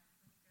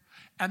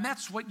 And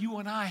that's what you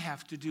and I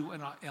have to do in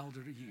our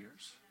elder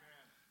years.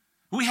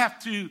 We have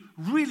to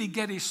really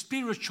get a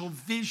spiritual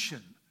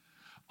vision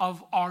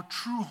of our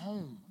true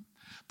home.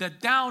 That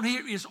down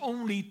here is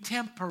only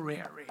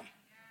temporary.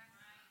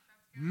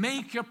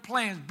 Make your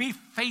plans. Be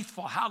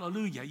faithful.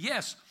 Hallelujah.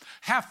 Yes,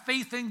 have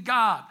faith in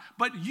God.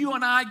 But you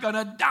and I are going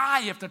to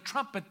die if the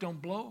trumpet don't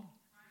blow.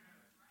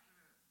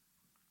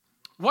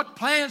 What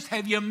plans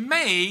have you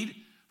made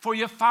for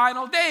your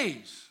final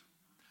days?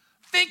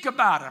 Think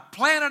about it.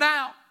 Plan it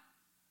out.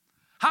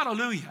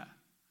 Hallelujah.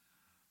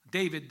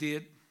 David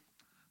did.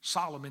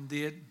 Solomon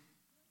did.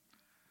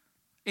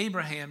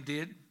 Abraham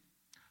did.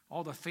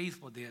 All the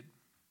faithful did.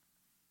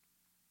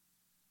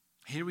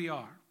 Here we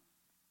are.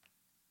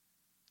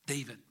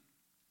 David,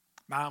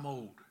 now I'm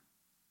old.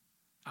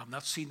 I've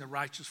not seen the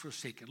righteous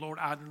forsaken. Lord,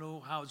 I don't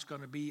know how it's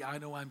going to be. I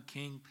know I'm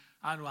king.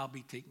 I know I'll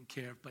be taken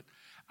care of. But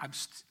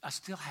I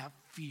still have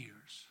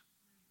fears.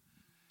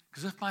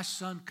 Because if my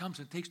son comes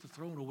and takes the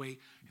throne away,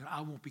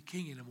 I won't be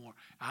king anymore.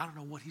 I don't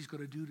know what he's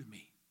going to do to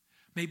me.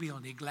 Maybe he'll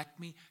neglect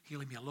me. He'll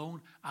leave me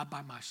alone. I'll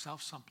by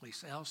myself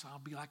someplace else. I'll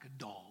be like a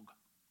dog.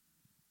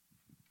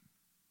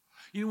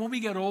 When we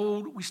get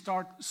old, we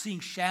start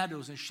seeing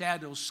shadows, and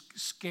shadows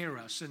scare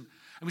us. And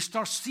we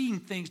start seeing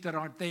things that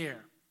aren't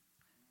there.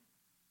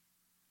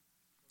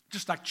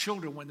 Just like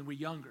children when they were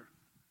younger.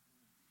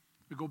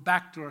 We go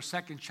back to our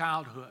second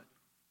childhood.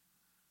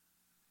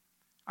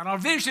 And our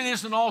vision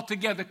isn't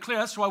altogether clear.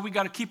 That's why we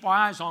got to keep our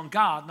eyes on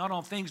God, not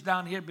on things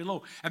down here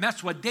below. And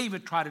that's what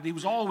David tried to do. He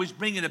was always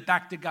bringing it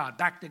back to God,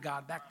 back to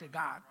God, back to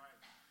God.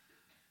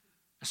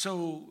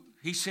 So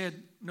he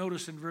said,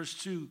 notice in verse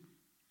 2,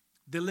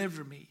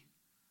 deliver me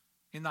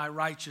in thy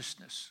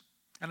righteousness.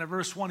 And in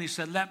verse 1, he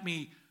said, let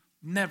me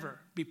never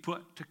be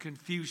put to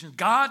confusion.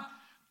 God,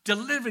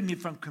 deliver me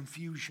from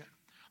confusion.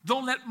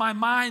 Don't let my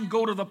mind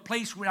go to the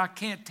place where I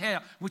can't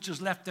tell which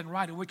is left and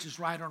right and which is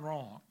right and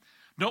wrong.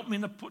 Don't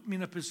mean to put me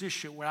in a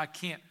position where I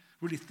can't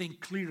really think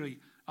clearly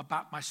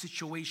about my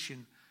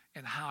situation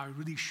and how I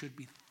really should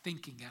be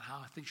thinking and how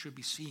I should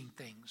be seeing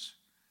things.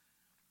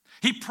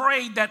 He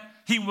prayed that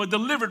he would be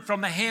delivered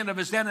from the hand of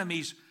his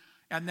enemies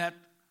and that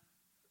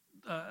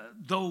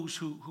those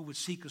who would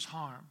seek his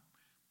harm.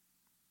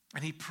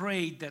 And he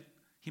prayed that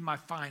he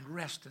might find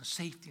rest and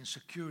safety and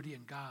security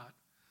in God.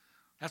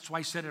 That's why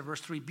he said in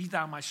verse 3, be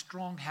thou my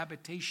strong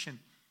habitation,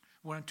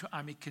 whereunto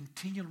I may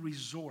continually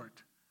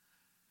resort.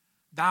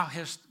 Thou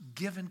hast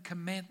given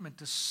commandment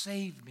to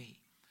save me,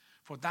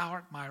 for thou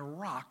art my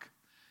rock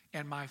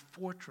and my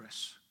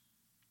fortress.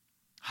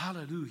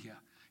 Hallelujah.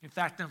 In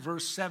fact, in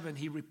verse 7,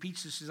 he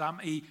repeats this, says, I'm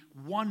a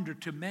wonder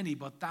to many,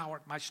 but thou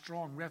art my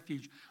strong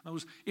refuge. In other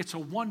words, it's a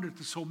wonder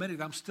to so many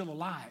that I'm still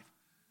alive.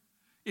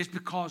 It's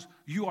because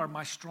you are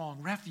my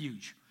strong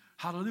refuge.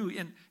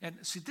 Hallelujah. And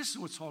see, this is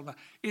what it's all about.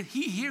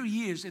 Here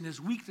he is in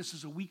his weakness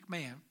as a weak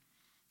man,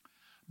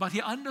 but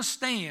he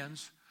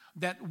understands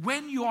that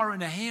when you are in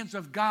the hands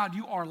of God,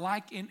 you are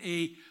like in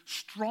a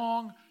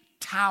strong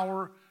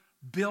tower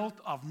built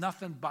of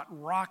nothing but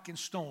rock and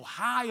stone,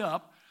 high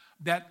up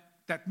that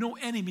no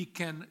enemy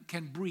can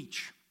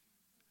breach.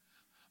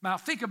 Now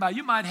think about it.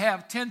 You might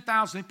have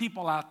 10,000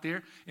 people out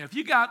there, and if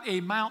you got a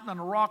mountain and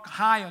a rock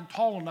high and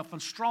tall enough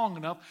and strong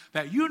enough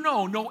that you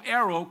know no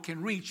arrow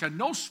can reach and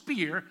no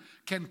spear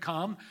can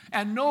come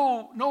and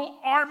no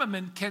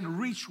armament can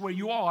reach where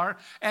you are,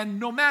 and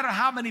no matter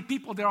how many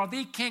people there are,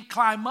 they can't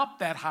climb up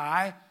that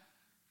high,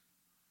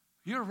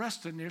 you're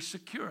resting there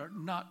secure.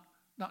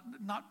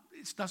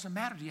 It doesn't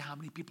matter to you how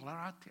many people are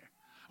out there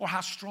or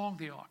how strong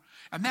they are.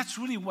 And that's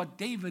really what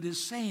David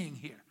is saying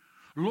here.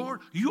 Lord,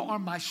 you are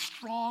my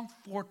strong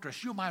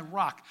fortress. You're my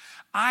rock.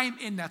 I'm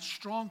in that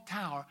strong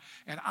tower,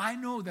 and I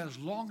know that as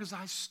long as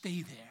I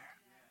stay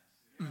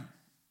there,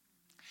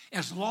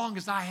 as long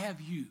as I have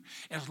you,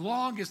 as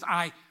long as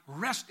I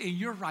rest in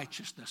your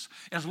righteousness,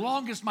 as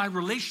long as my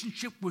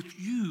relationship with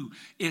you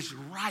is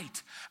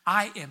right,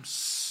 I am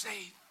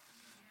safe.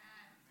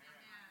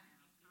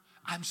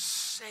 I'm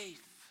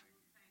safe.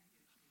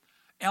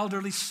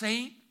 Elderly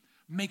saint,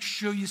 make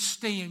sure you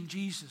stay in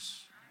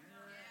Jesus.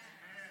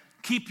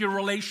 Keep your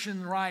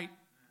relation right.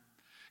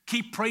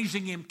 Keep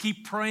praising him.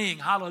 Keep praying.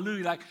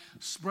 Hallelujah. Like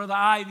Brother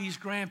Ivy's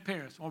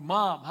grandparents or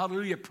mom.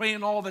 Hallelujah.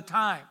 Praying all the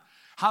time.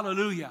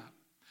 Hallelujah.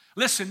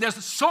 Listen, there's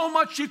so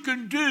much you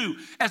can do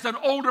as an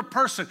older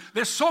person.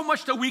 There's so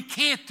much that we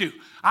can't do.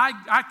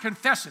 I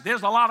confess it.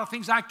 There's a lot of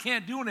things I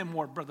can't do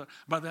anymore, Brother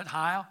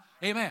Heil.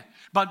 Amen.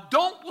 But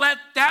don't let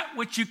that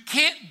which you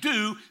can't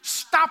do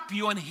stop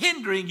you and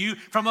hindering you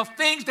from the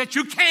things that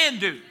you can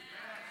do.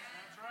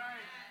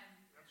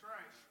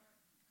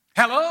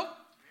 Hello? Amen.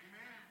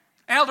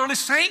 Elderly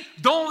saint,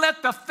 don't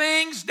let the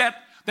things that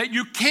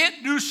you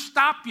can't do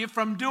stop you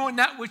from doing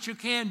that which you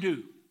can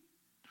do.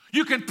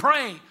 You can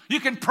pray. You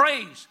can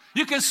praise.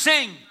 You can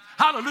sing.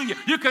 Hallelujah.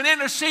 You can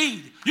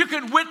intercede. You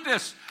can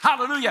witness.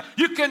 Hallelujah.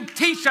 You can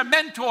teach and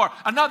mentor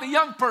another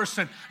young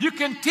person. You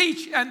can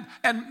teach and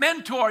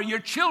mentor your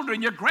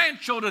children, your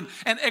grandchildren,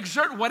 and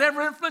exert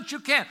whatever influence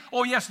you can.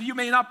 Oh, yes, you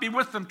may not be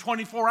with them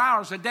 24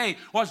 hours a day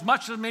or as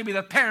much as maybe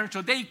the parents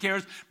or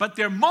daycares, but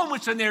there are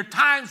moments and there are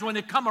times when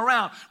they come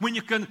around when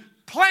you can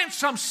plant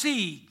some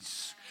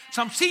seeds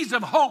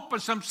of hope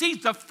and some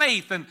seeds of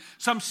faith and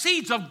some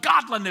seeds of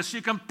godliness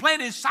you can plant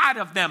inside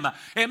of them.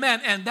 Amen.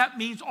 And that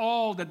means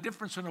all the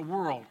difference in the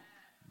world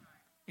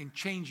in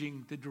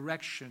changing the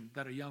direction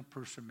that a young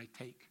person may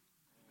take.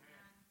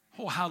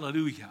 Oh,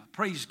 hallelujah.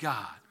 Praise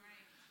God.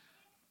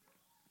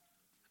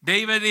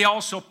 David, he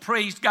also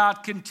praised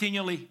God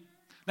continually.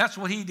 That's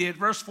what he did.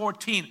 Verse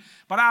 14,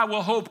 but I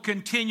will hope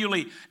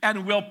continually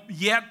and will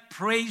yet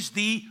praise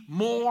thee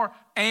more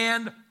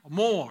and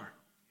more.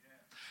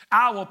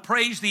 I will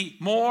praise thee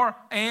more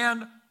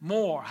and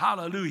more.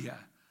 Hallelujah.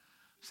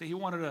 See, he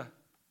wanted to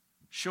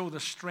show the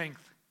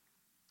strength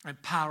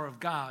and power of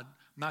God,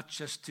 not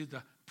just to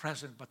the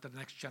present, but the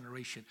next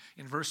generation.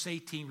 In verse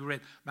 18, we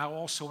read, now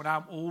also when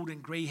I'm old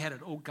and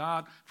gray-headed, O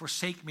God,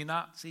 forsake me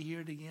not. See,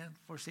 hear it again.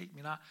 Forsake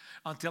me not,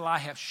 until I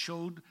have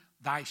showed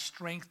thy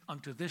strength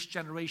unto this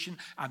generation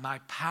and thy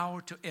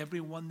power to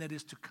everyone that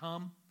is to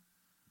come.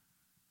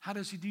 How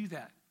does he do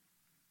that?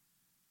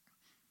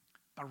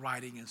 By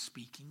writing and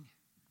speaking.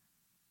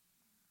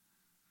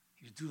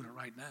 He's doing it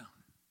right now.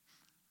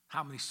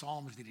 How many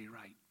Psalms did he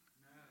write?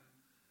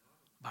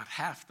 About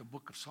half the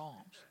book of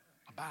Psalms.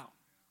 About.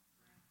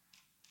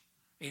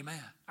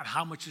 Amen. And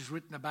how much is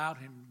written about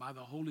him by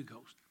the Holy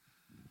Ghost?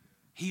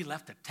 He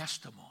left a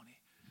testimony.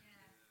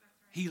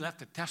 He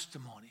left a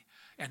testimony.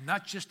 And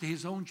not just to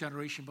his own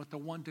generation, but the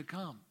one to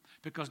come.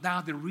 Because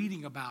now they're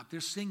reading about it. They're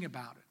singing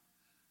about it.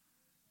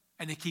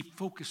 And they keep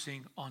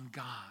focusing on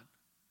God.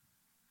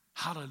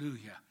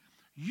 Hallelujah.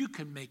 You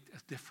can make a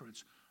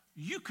difference.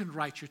 You can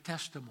write your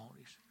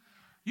testimonies.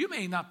 You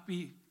may not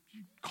be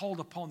called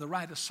upon to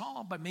write a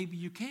psalm, but maybe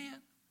you can.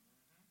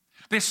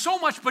 There's so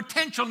much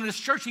potential in this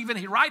church,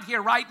 even right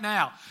here, right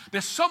now.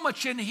 There's so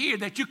much in here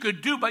that you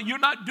could do, but you're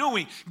not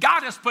doing.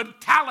 God has put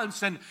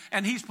talents and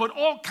He's put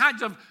all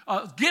kinds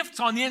of gifts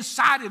on the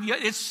inside of you.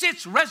 It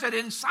sits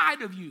resident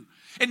inside of you.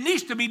 It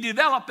needs to be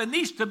developed. It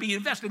needs to be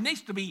invested. It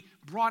needs to be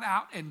brought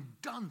out and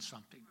done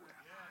something with.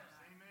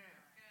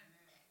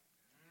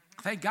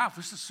 Thank God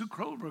for Sister Sue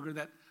Krollberger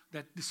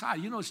that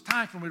decided, it's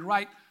time for me to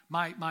write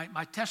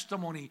my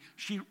testimony.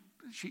 She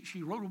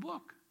wrote a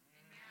book.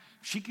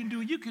 She can do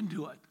it. You can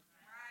do it.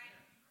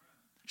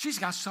 She's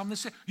got something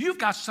to say. You've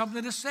got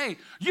something to say.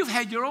 You've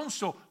had your own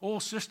story. Oh,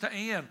 Sister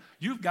Ann,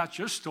 you've got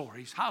your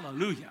stories.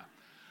 Hallelujah.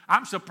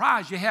 I'm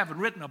surprised you haven't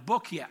written a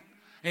book yet.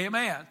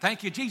 Amen.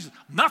 Thank you, Jesus.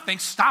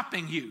 Nothing's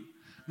stopping you.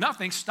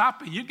 Nothing's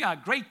stopping you. You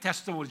got great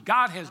testimonies.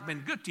 God has been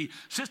good to you.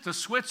 Sister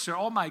Switzer,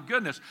 oh my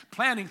goodness,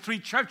 planting 3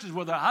 churches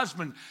with her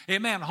husband.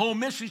 Amen. Home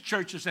mission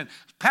churches and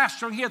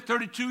pastoring here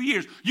 32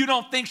 years. You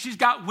don't think she's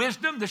got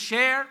wisdom to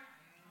share?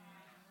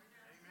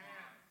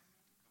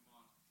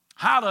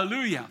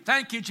 Hallelujah.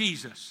 Thank you,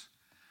 Jesus.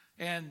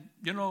 And,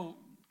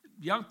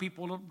 young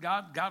people,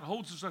 God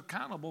holds us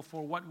accountable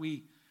for what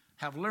we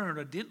have learned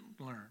or didn't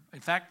learn. In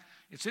fact,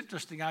 it's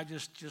interesting. I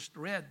just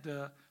read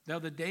the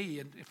other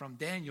day from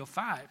Daniel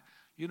 5,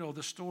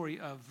 the story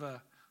of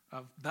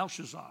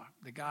Belshazzar,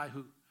 the guy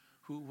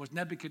who was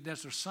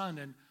Nebuchadnezzar's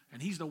son,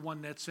 and he's the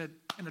one that said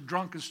in a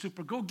drunken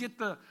stupor, go get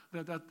the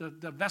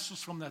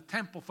vessels from the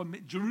temple from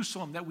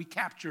Jerusalem that we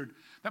captured,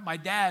 that my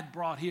dad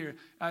brought here,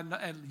 and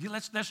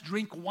let's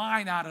drink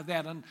wine out of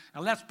that and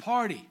let's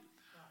party.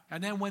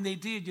 And then when they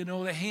did,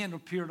 the hand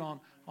appeared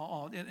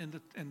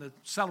in the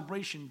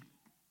celebration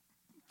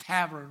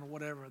tavern or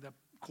whatever, the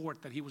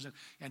court that he was in,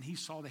 and he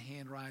saw the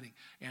handwriting,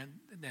 and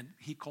then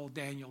he called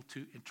Daniel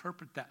to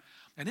interpret that.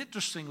 And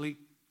interestingly,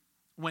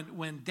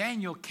 when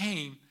Daniel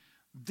came,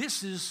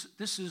 this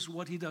is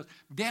what he does.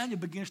 Daniel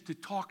begins to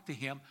talk to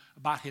him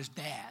about his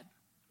dad.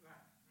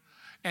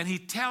 And he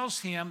tells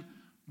him,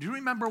 do you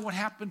remember what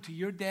happened to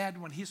your dad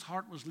when his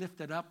heart was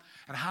lifted up,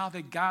 and how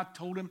that God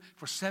told him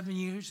for 7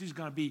 years he's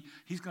going to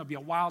be a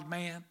wild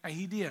man? And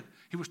he did.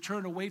 He was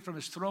turned away from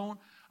his throne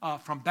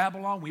from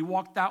Babylon. We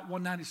walked out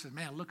one night. He said,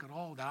 man, look at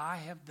all that I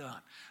have done.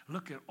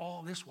 Look at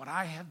all this, what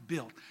I have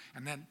built.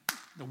 And then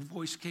the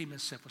voice came and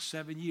said, for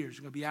 7 years,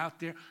 you're going to be out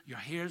there. Your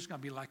hair is going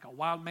to be like a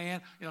wild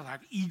man, like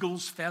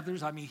eagle's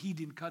feathers. I mean, he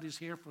didn't cut his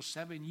hair for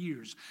 7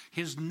 years.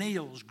 His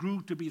nails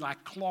grew to be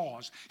like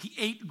claws. He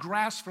ate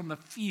grass from the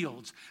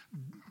fields.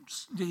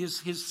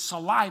 His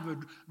saliva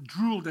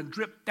drooled and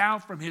dripped down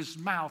from his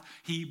mouth.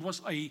 He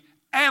was an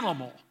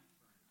animal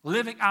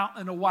living out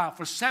in the wild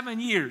for 7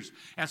 years.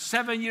 And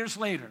 7 years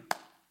later,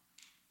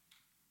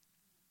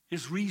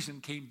 his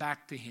reason came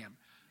back to him.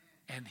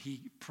 And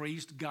he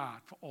praised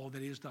God for all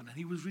that he has done. And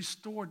he was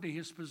restored to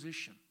his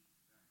position.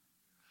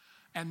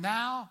 And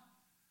now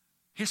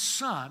his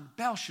son,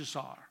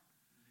 Belshazzar,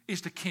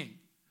 is the king.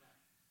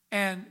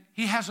 And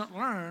he hasn't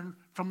learned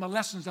from the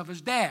lessons of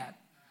his dad.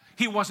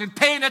 He wasn't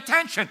paying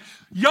attention.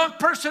 Young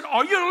person,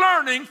 are you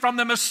learning from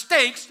the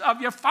mistakes of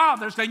your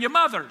fathers and your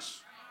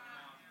mothers?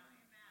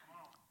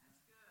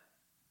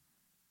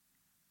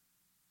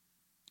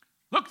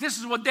 Look, this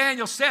is what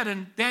Daniel said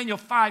in Daniel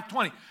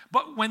 5:20.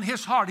 But when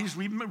his heart, he's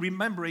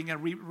remembering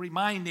and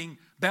reminding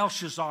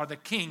Belshazzar, the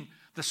king,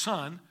 the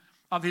son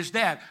of his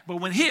dad. But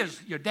when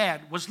your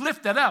dad, was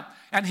lifted up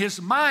and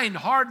his mind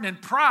hardened in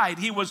pride,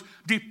 he was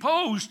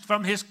deposed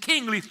from his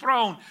kingly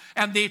throne,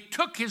 and they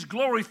took his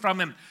glory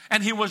from him.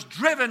 And he was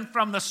driven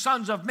from the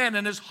sons of men,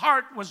 and his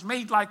heart was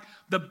made like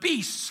the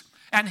beasts.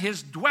 And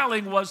his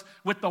dwelling was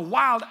with the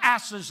wild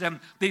asses, and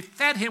they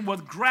fed him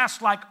with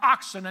grass like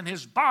oxen, and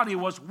his body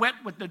was wet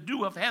with the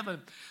dew of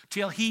heaven,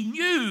 till he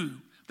knew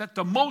that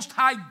the Most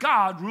High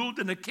God ruled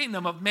in the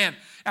kingdom of men,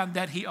 and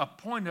that he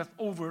appointeth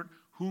over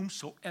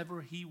whomsoever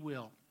he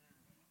will.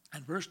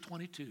 And verse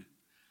 22,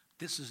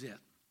 this is it.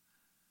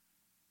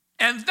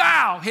 And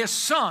thou, his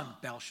son,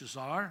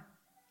 Belshazzar,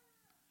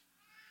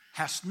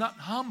 hast not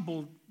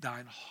humbled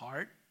thine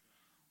heart,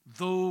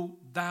 though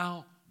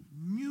thou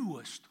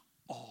knewest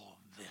all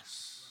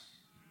this.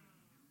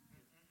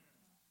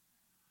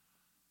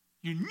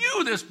 You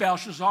knew this,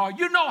 Belshazzar.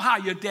 You know how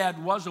your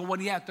dad was and what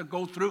he had to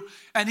go through.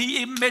 And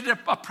he made a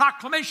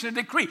proclamation, a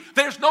decree.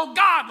 There's no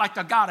God like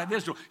the God of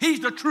Israel. He's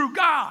the true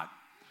God.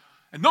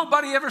 And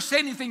nobody ever said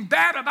anything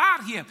bad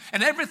about him.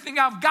 And everything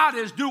I've got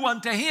is due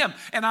unto him.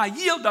 And I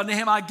yield unto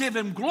him. I give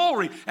him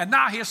glory. And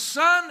now his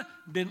son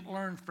didn't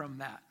learn from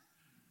that.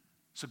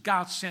 So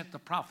God sent the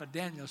prophet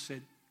Daniel,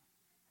 said,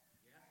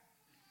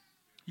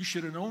 you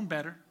should have known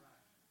better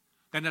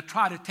than to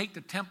try to take the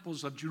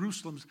temples of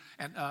Jerusalem's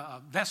and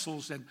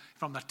vessels, and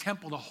from the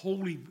temple, the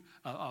holy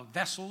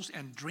vessels,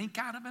 and drink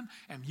out of them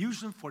and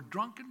use them for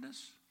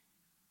drunkenness.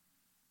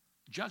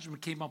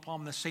 Judgment came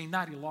upon him the same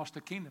night. He lost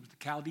the kingdom.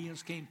 The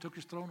Chaldeans came, took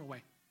his throne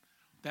away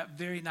that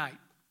very night.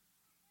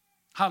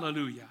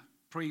 Hallelujah.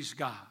 Praise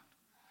God.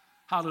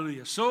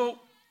 Hallelujah. So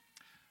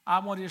I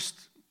want to just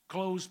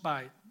close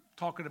by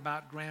talking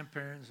about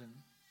grandparents and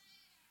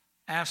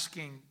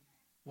asking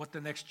what the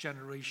next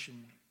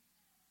generation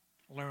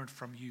learned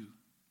from you.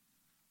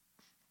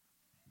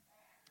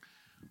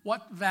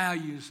 What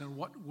values and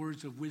what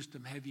words of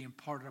wisdom have you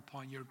imparted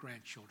upon your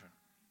grandchildren?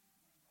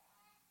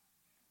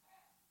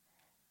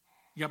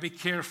 You got to be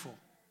careful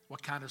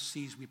what kind of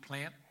seeds we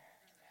plant.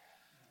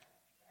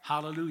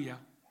 Hallelujah.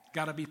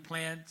 Got to be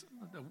planted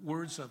the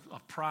words of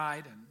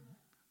pride and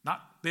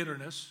not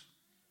bitterness.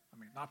 I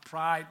mean, not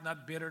pride,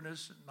 not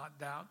bitterness, and not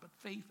doubt, but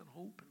faith and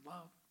hope and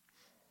love.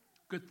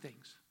 Good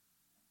things.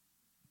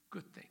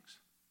 Good things.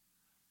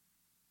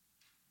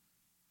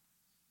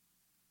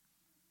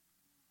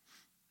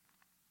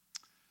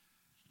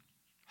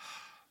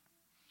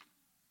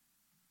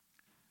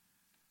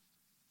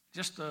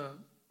 Just a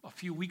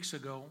few weeks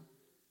ago,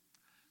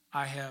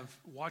 I have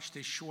watched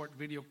a short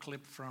video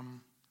clip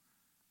from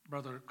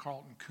Brother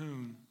Carlton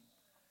Kuhn.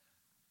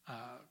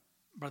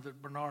 Brother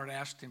Bernard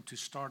asked him to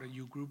start a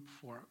new group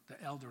for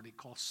the elderly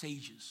called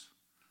Sages,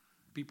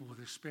 people with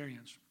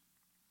experience.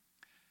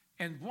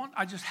 And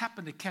I just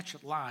happened to catch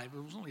it live.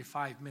 It was only a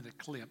 5-minute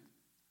clip.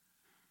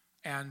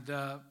 And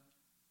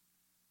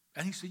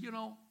he said, you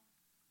know,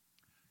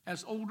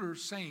 as older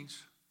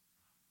saints,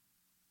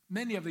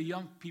 many of the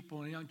young people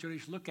in the young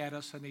generation look at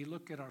us and they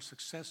look at our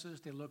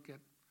successes, they look at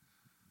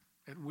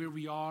where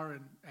we are,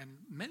 and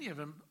many of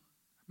them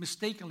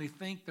mistakenly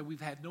think that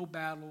we've had no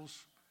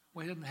battles,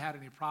 we haven't had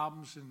any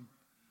problems, and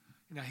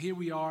here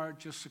we are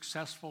just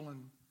successful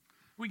and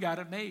we got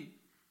it made.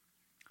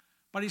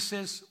 But he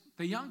says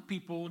the young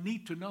people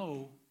need to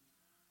know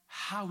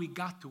how we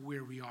got to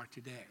where we are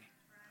today. Amen.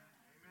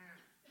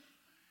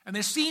 And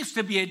there seems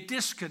to be a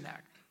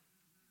disconnect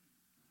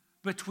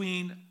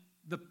between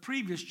the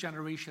previous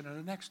generation and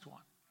the next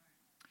one.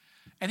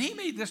 And he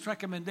made this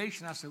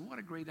recommendation. I said, what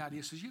a great idea.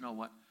 He says, you know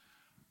what?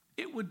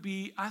 It would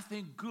be, I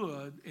think,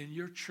 good in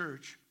your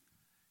church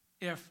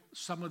if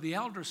some of the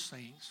elder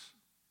saints,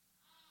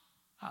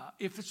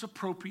 if it's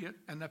appropriate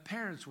and the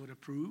parents would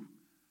approve,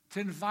 to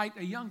invite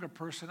a younger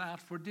person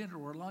out for dinner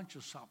or lunch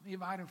or something.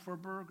 Invite them for a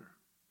burger.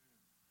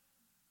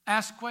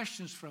 Ask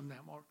questions from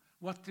them or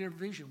what their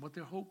vision, what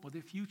their hope, what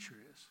their future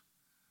is.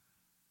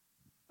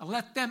 And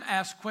let them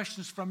ask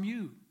questions from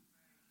you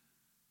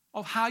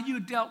of how you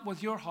dealt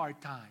with your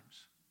hard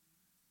times.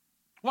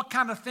 What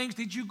kind of things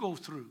did you go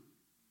through?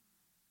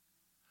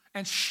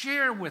 And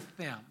share with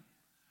them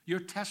your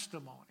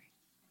testimony.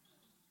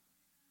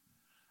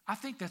 I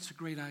think that's a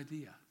great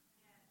idea.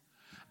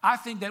 I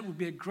think that would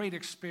be a great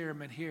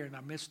experiment here in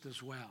our midst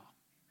as well.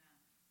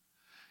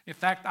 In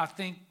fact, I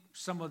think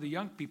some of the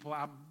young people,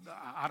 I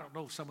don't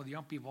know if some of the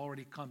young people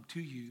already come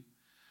to you,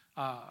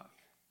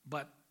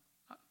 but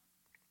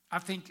I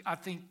think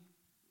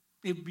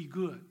it would be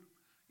good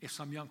if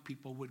some young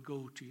people would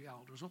go to your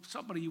elders, or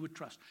somebody you would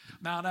trust.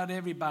 Now, not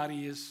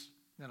everybody is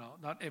in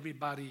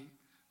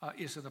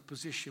a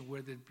position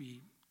where they'd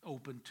be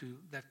open to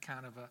that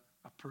kind of a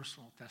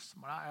personal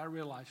testimony. I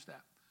realize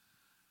that.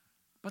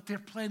 But there are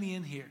plenty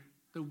in here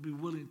that would be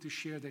willing to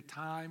share their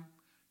time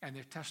and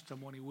their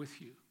testimony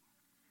with you.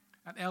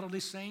 And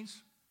elderly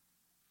saints,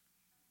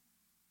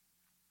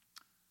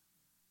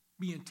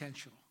 be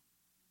intentional.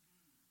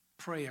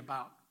 Pray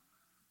about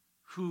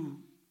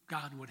who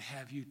God would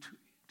have you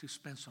to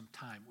spend some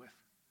time with.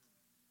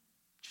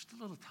 Just a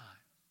little time.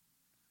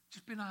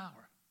 Just be an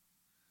hour.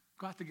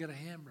 Go out to get a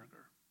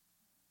hamburger.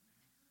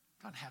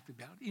 Don't have to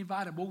be out.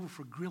 Invite them over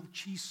for grilled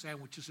cheese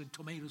sandwiches and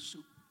tomato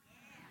soup.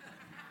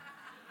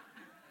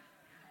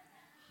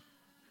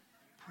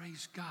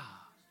 Praise God.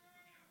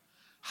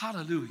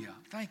 Hallelujah.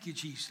 Thank you,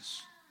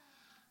 Jesus.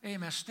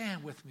 Amen.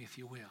 Stand with me if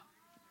you will.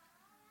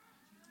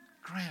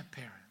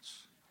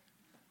 Grandparents.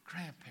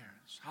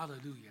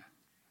 Hallelujah.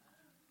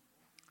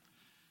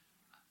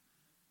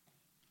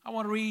 I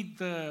want to read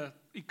the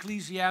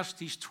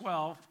Ecclesiastes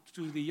 12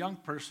 to the young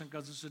person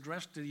because it's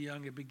addressed to the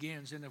young. It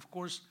begins. And of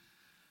course,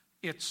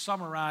 it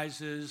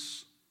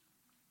summarizes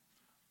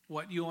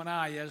what you and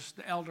I, as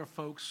the elder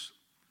folks,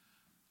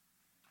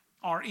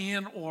 are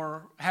in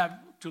or have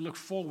to look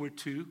forward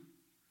to.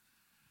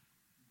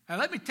 And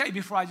let me tell you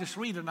before I just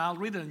read it, and I'll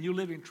read it in the New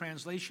Living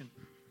Translation.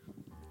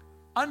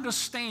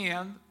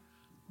 Understand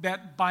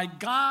that by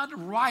God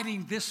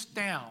writing this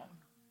down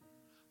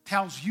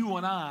tells you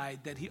and I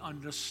that he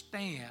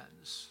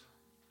understands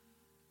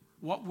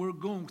what we're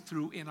going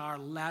through in our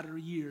latter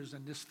years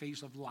in this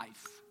phase of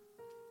life.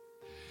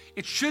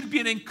 It should be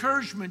an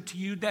encouragement to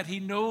you that he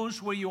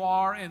knows where you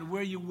are and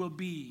where you will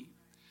be,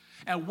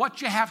 and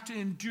what you have to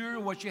endure,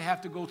 what you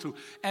have to go through,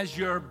 as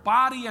your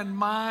body and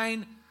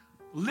mind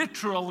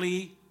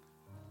literally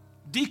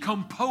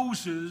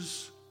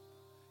decomposes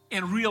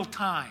in real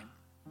time.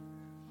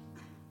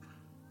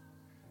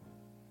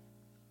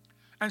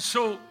 And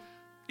so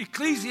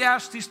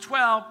Ecclesiastes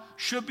 12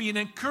 should be an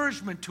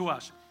encouragement to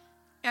us.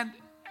 And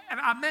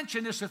I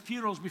mentioned this at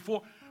funerals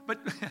before, but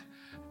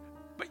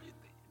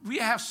we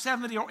have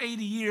 70 or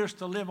 80 years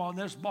to live on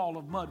this ball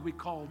of mud we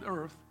call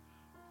earth.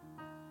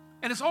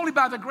 And it's only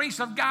by the grace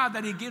of God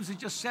that he gives it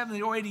just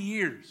 70 or 80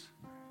 years.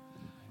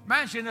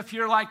 Imagine if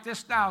you're like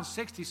this now,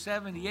 60,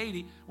 70,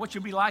 80, what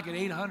you'll be like at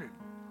 800.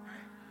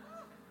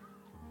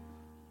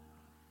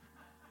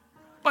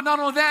 But not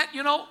only that,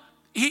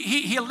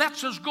 He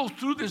lets us go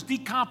through this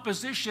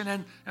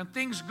decomposition and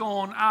things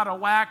going out of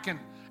whack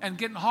and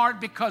getting hard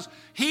because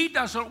He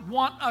doesn't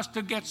want us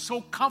to get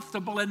so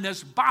comfortable in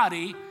this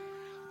body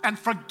and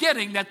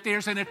forgetting that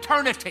there's an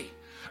eternity,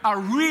 a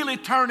real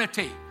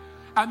eternity,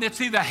 and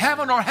it's either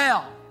heaven or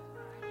hell.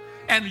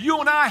 And you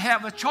and I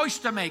have a choice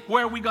to make.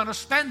 Where are we going to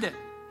spend it?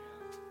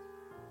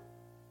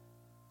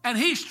 And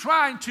He's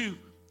trying to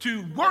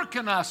work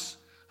in us,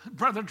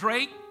 Brother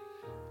Drake,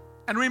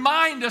 and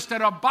remind us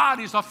that our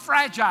bodies are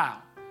fragile.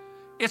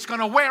 It's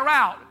going to wear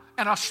out,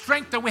 and our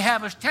strength that we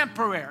have is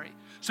temporary.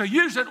 So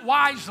use it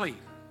wisely.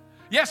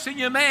 Yes, and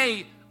you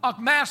may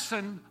amass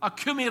and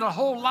accumulate a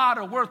whole lot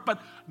of worth,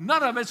 but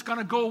none of it's going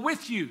to go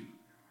with you.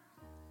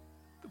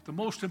 The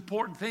most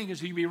important thing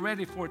is you be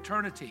ready for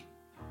eternity.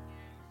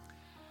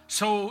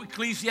 So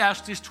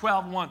Ecclesiastes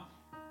 12:1.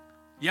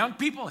 Young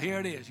people, here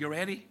it is. You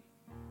ready?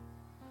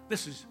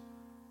 This is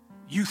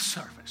youth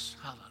service.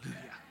 Hallelujah.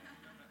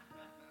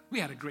 We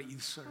had a great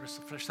youth service,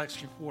 the first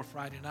section 4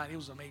 Friday night. It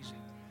was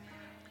amazing.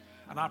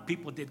 And our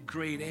people did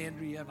great.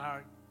 Andrea and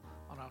our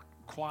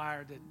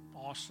choir did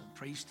awesome.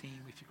 Praise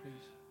team, if you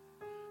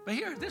please. But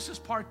here, this is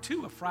part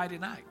 2 of Friday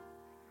night.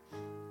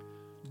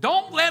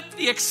 Don't let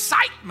the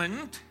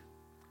excitement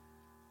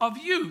of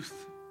youth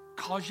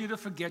cause you to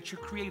forget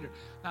your Creator.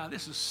 Now,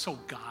 this is so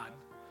God.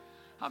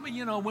 I mean,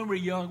 you know, when we're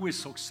young, we're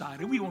so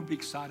excited. We want to be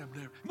excited.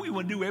 We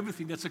want to do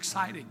everything that's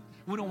exciting.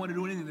 We don't want to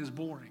do anything that's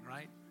boring,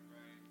 right?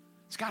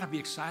 It's got to be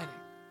exciting.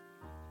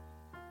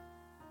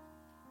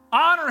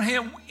 Honor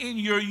Him in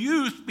your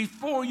youth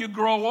before you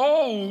grow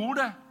old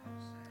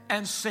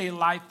and say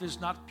life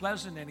is not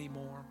pleasant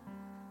anymore.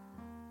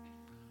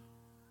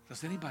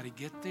 Does anybody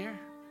get there?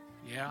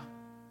 Yeah.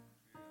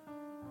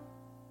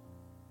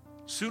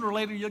 Sooner or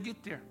later, you'll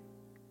get there.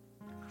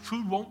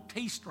 Food won't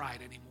taste right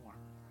anymore.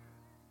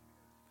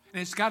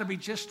 And it's got to be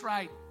just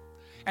right.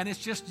 And it's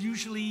just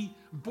usually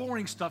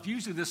boring stuff,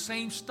 usually the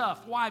same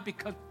stuff. Why?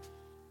 Because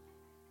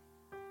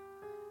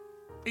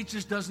it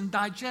just doesn't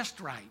digest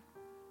right.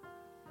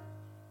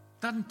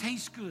 Doesn't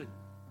taste good.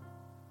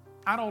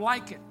 I don't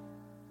like it.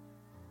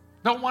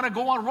 Don't want to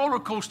go on roller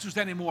coasters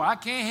anymore. I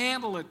can't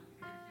handle it.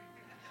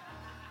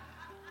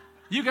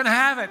 You can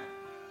have it.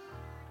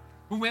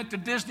 We went to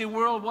Disney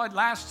World,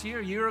 last year,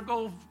 a year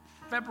ago,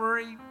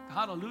 February.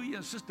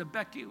 Hallelujah. Sister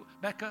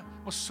Becca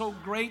was so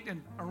great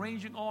in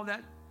arranging all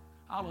that.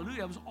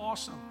 Hallelujah. It was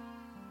awesome.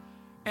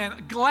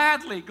 And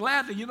gladly,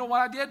 you know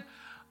what I did?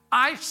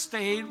 I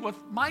stayed with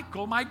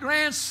Michael, my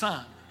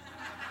grandson.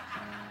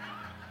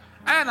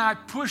 And I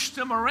pushed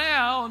him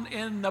around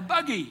in the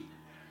buggy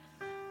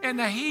in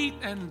the heat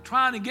and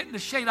trying to get in the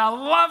shade. I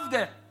loved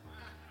it.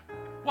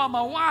 While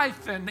my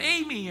wife and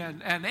Amy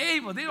and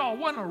Ava, they all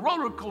went on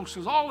roller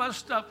coasters, all that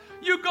stuff.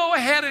 You go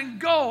ahead and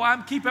go.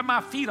 I'm keeping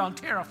my feet on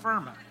terra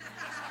firma.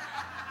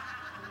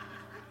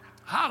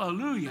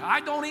 Hallelujah. I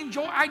don't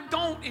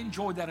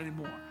enjoy that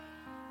anymore.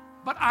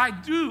 But I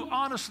do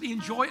honestly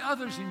enjoy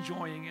others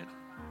enjoying it.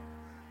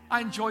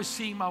 I enjoy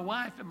seeing my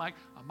wife and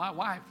my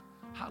wife.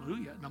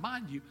 Hallelujah. Now,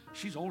 mind you,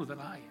 she's older than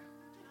I am.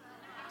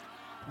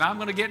 Now, I'm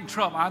going to get in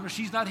trouble. I know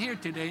she's not here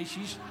today.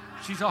 She's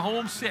a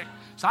homesick.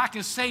 So I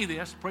can say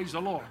this, praise the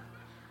Lord.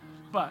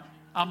 But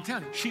I'm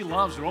telling you, she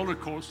loves roller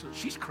coasters.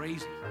 She's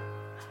crazy.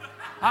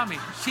 I mean,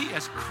 she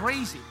is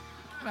crazy.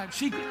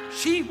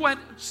 She went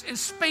in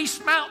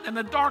Space Mountain in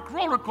the dark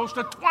roller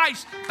coaster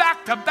twice,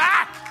 back to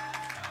back.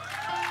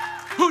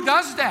 Who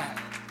does that?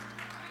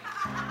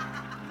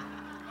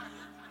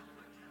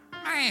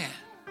 Man,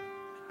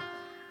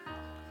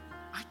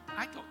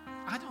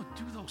 I don't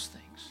do those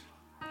things.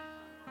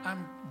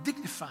 I'm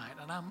dignified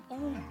and I'm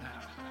old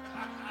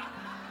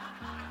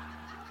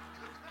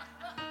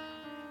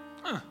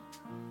now.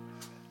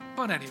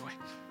 But anyway,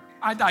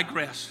 I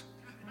digress.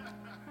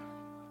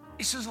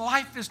 He says,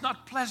 life is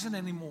not pleasant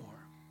anymore.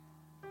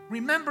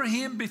 Remember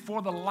Him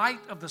before the light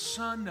of the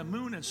sun, the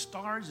moon, and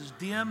stars is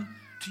dim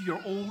to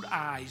your old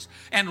eyes,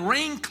 and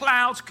rain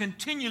clouds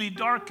continually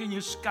darken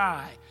your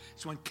sky.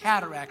 It's when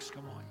cataracts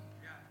come on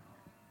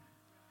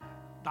you.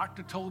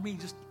 Doctor told me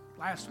just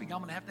last week I'm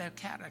going to have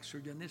cataract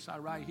surgery on this eye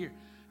right here.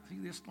 See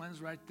this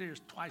lens right there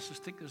is twice as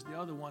thick as the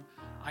other one.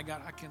 I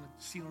can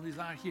see on this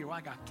eye here. Well,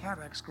 I got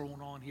cataracts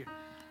growing on here,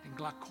 and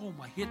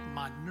glaucoma hitting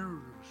my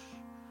nerves.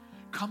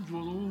 Comes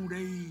with old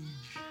age.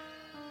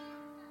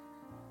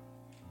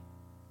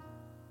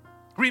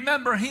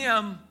 Remember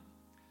Him,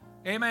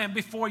 amen,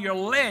 before your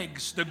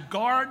legs, the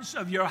guards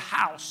of your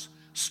house,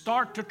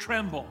 start to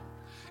tremble.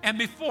 And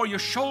before your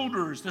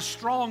shoulders, the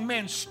strong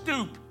men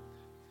stoop.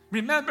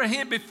 Remember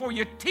Him before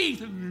your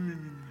teeth.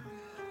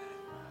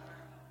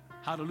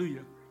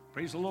 Hallelujah.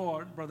 Praise the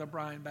Lord, Brother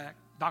Brian back,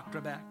 Doctor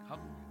back.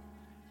 Hallelujah.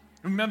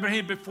 Remember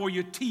Him before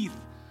your teeth.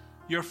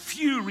 Your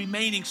few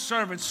remaining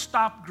servants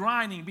stop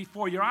grinding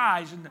before your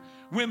eyes, and the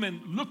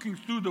women looking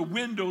through the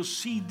windows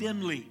see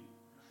dimly.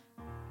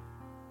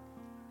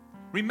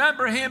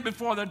 Remember Him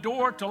before the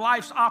door to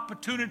life's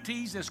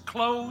opportunities is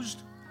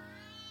closed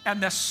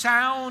and the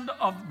sound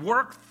of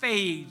work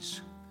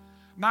fades.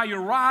 Now you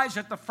rise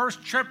at the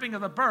first chirping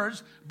of the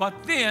birds, but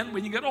then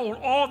when you get old,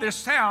 all their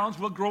sounds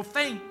will grow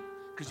faint.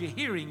 because your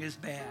hearing is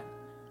bad.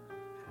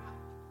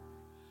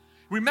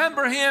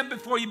 Remember him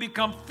before you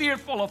become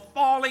fearful of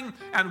falling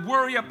and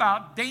worry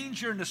about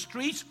danger in the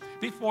streets,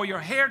 before your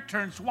hair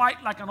turns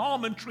white like an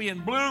almond tree in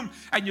bloom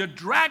and you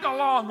drag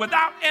along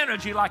without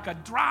energy like a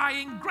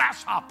dying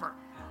grasshopper.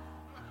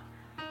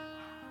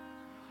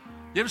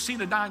 You ever seen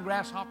a dying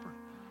grasshopper?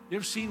 You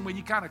ever seen when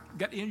you kind of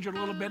get injured a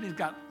little bit and he's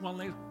got one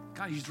leg,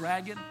 he's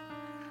dragging?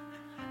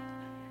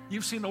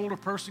 You've seen an older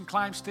person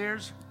climb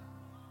stairs?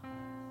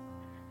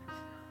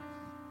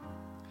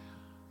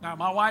 Now,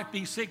 my wife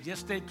being sick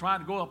yesterday, trying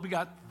to go up, we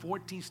got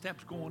 14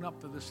 steps going up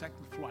to the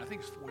second floor. I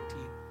think it's 14.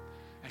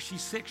 And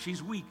she's sick,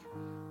 she's weak.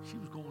 She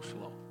was going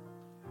slow.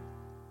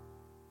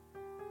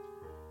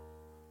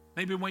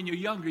 Maybe when you're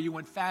younger, you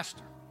went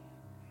faster.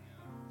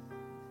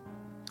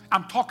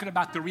 I'm talking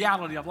about the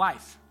reality of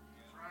life.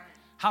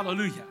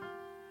 Hallelujah.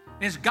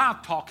 It's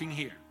God talking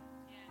here.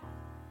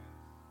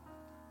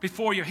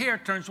 Before your hair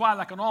turns white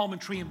like an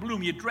almond tree in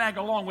bloom, you drag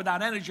along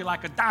without energy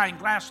like a dying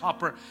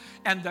grasshopper,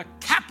 and the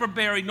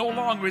caperberry no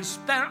longer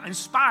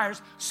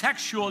inspires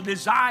sexual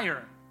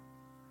desire.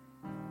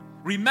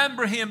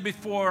 Remember him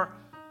before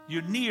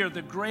you near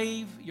the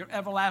grave, your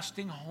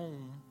everlasting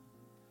home,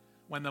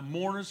 when the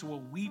mourners will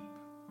weep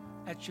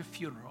at your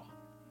funeral.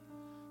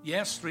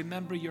 Yes,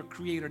 remember your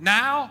Creator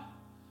now,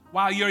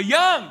 while you're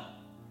young.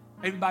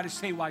 Everybody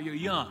say, while you're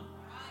young.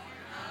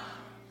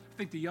 I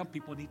think the young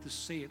people need to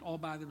say it all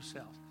by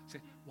themselves. Say,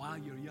 while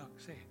you're young.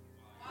 Say it.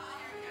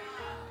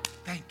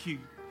 Thank you.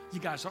 You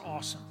guys are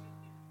awesome.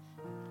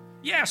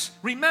 Yes,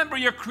 remember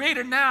your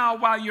Creator now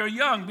while you're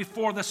young,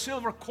 before the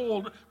silver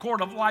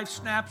cord of life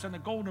snaps and the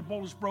golden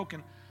bowl is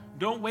broken.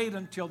 Don't wait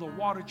until the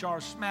water jar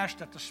is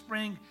smashed at the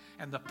spring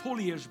and the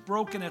pulley is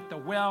broken at the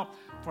well,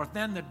 for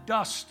then the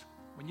dust,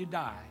 when you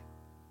die,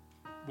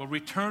 will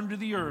return to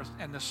the earth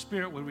and the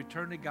spirit will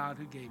return to God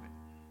who gave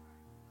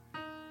it.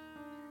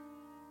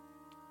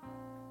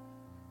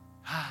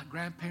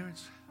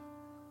 Grandparents,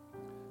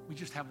 we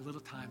just have a little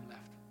time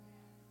left.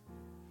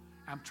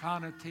 I'm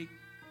trying to take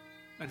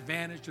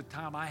advantage of the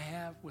time I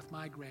have with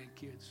my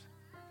grandkids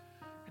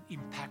and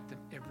impact them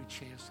every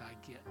chance I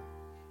get.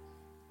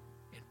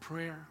 In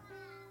prayer,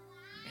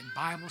 in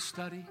Bible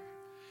study,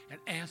 and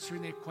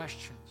answering their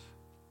questions.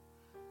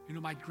 You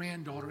know, my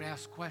granddaughter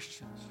asks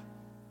questions.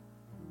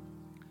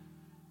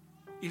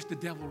 Is the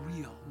devil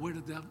real? Where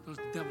does the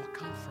devil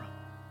come from?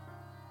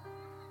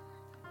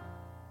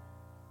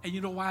 And you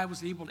know why I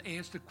was able to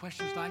answer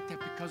questions like that?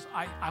 Because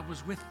I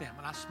was with them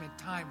and I spent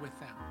time with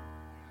them.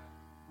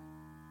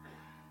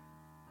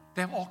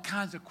 They have all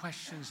kinds of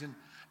questions,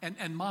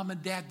 and mom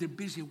and dad, they're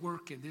busy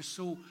working. They're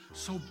so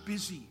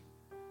busy.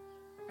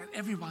 And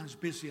everyone's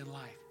busy in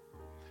life.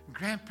 And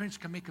grandparents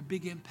can make a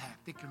big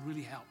impact. They can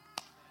really help.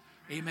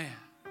 Amen.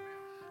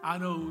 I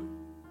know,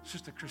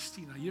 Sister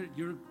Christina,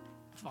 your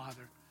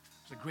father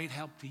was a great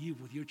help to you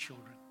with your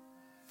children.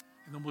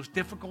 In the most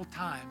difficult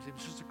times, and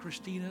Sister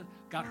Christina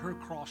got her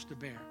cross to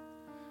bear.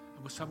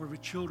 And with some of her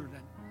children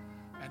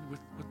and with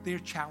their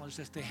challenges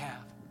that they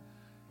have.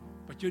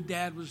 But your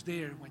dad was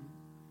there when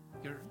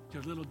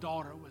your little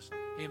daughter was,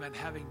 amen,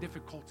 having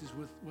difficulties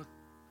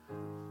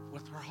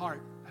with her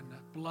heart and the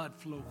blood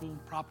flow going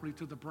properly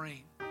to the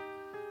brain.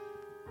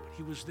 But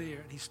he was there,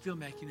 and he's still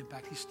making an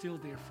impact. He's still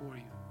there for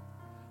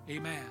you.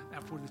 Amen.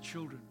 And for the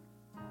children.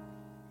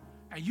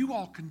 And you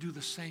all can do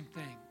the same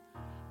thing.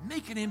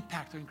 Make an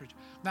impact on encourage.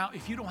 Now,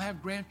 if you don't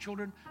have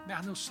grandchildren, man,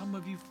 I know some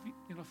of you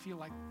feel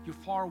like you're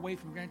far away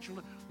from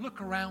grandchildren.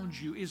 Look around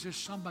you. Is there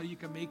somebody you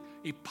can make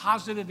a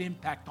positive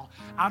impact on?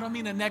 I don't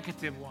mean a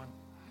negative one.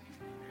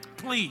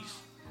 Please,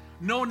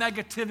 no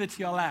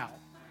negativity allowed.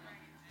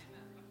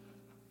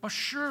 But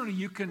surely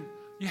you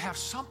have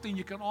something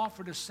you can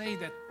offer to say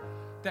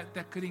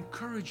that could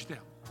encourage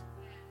them.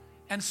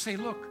 And say,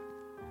 look,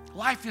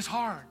 life is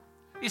hard.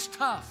 It's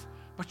tough,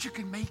 but you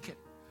can make it.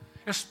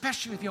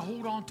 Especially if you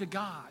hold on to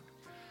God.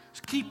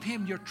 Keep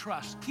him your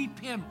trust. Keep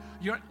him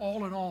your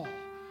all in all.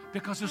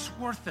 Because it's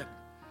worth it.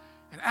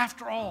 And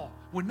after all,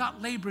 we're not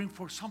laboring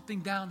for something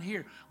down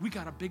here. We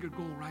got a bigger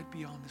goal right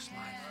beyond this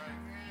life.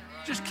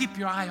 Just keep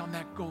your eye on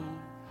that goal.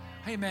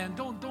 Hey man,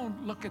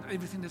 don't look at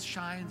everything that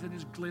shines and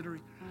is glittery.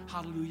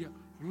 Hallelujah.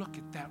 Look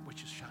at that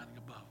which is shining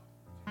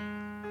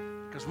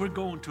above. Because we're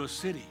going to a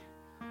city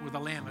where the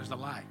Lamb is the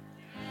light.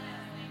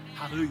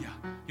 Hallelujah.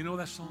 You know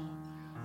that song?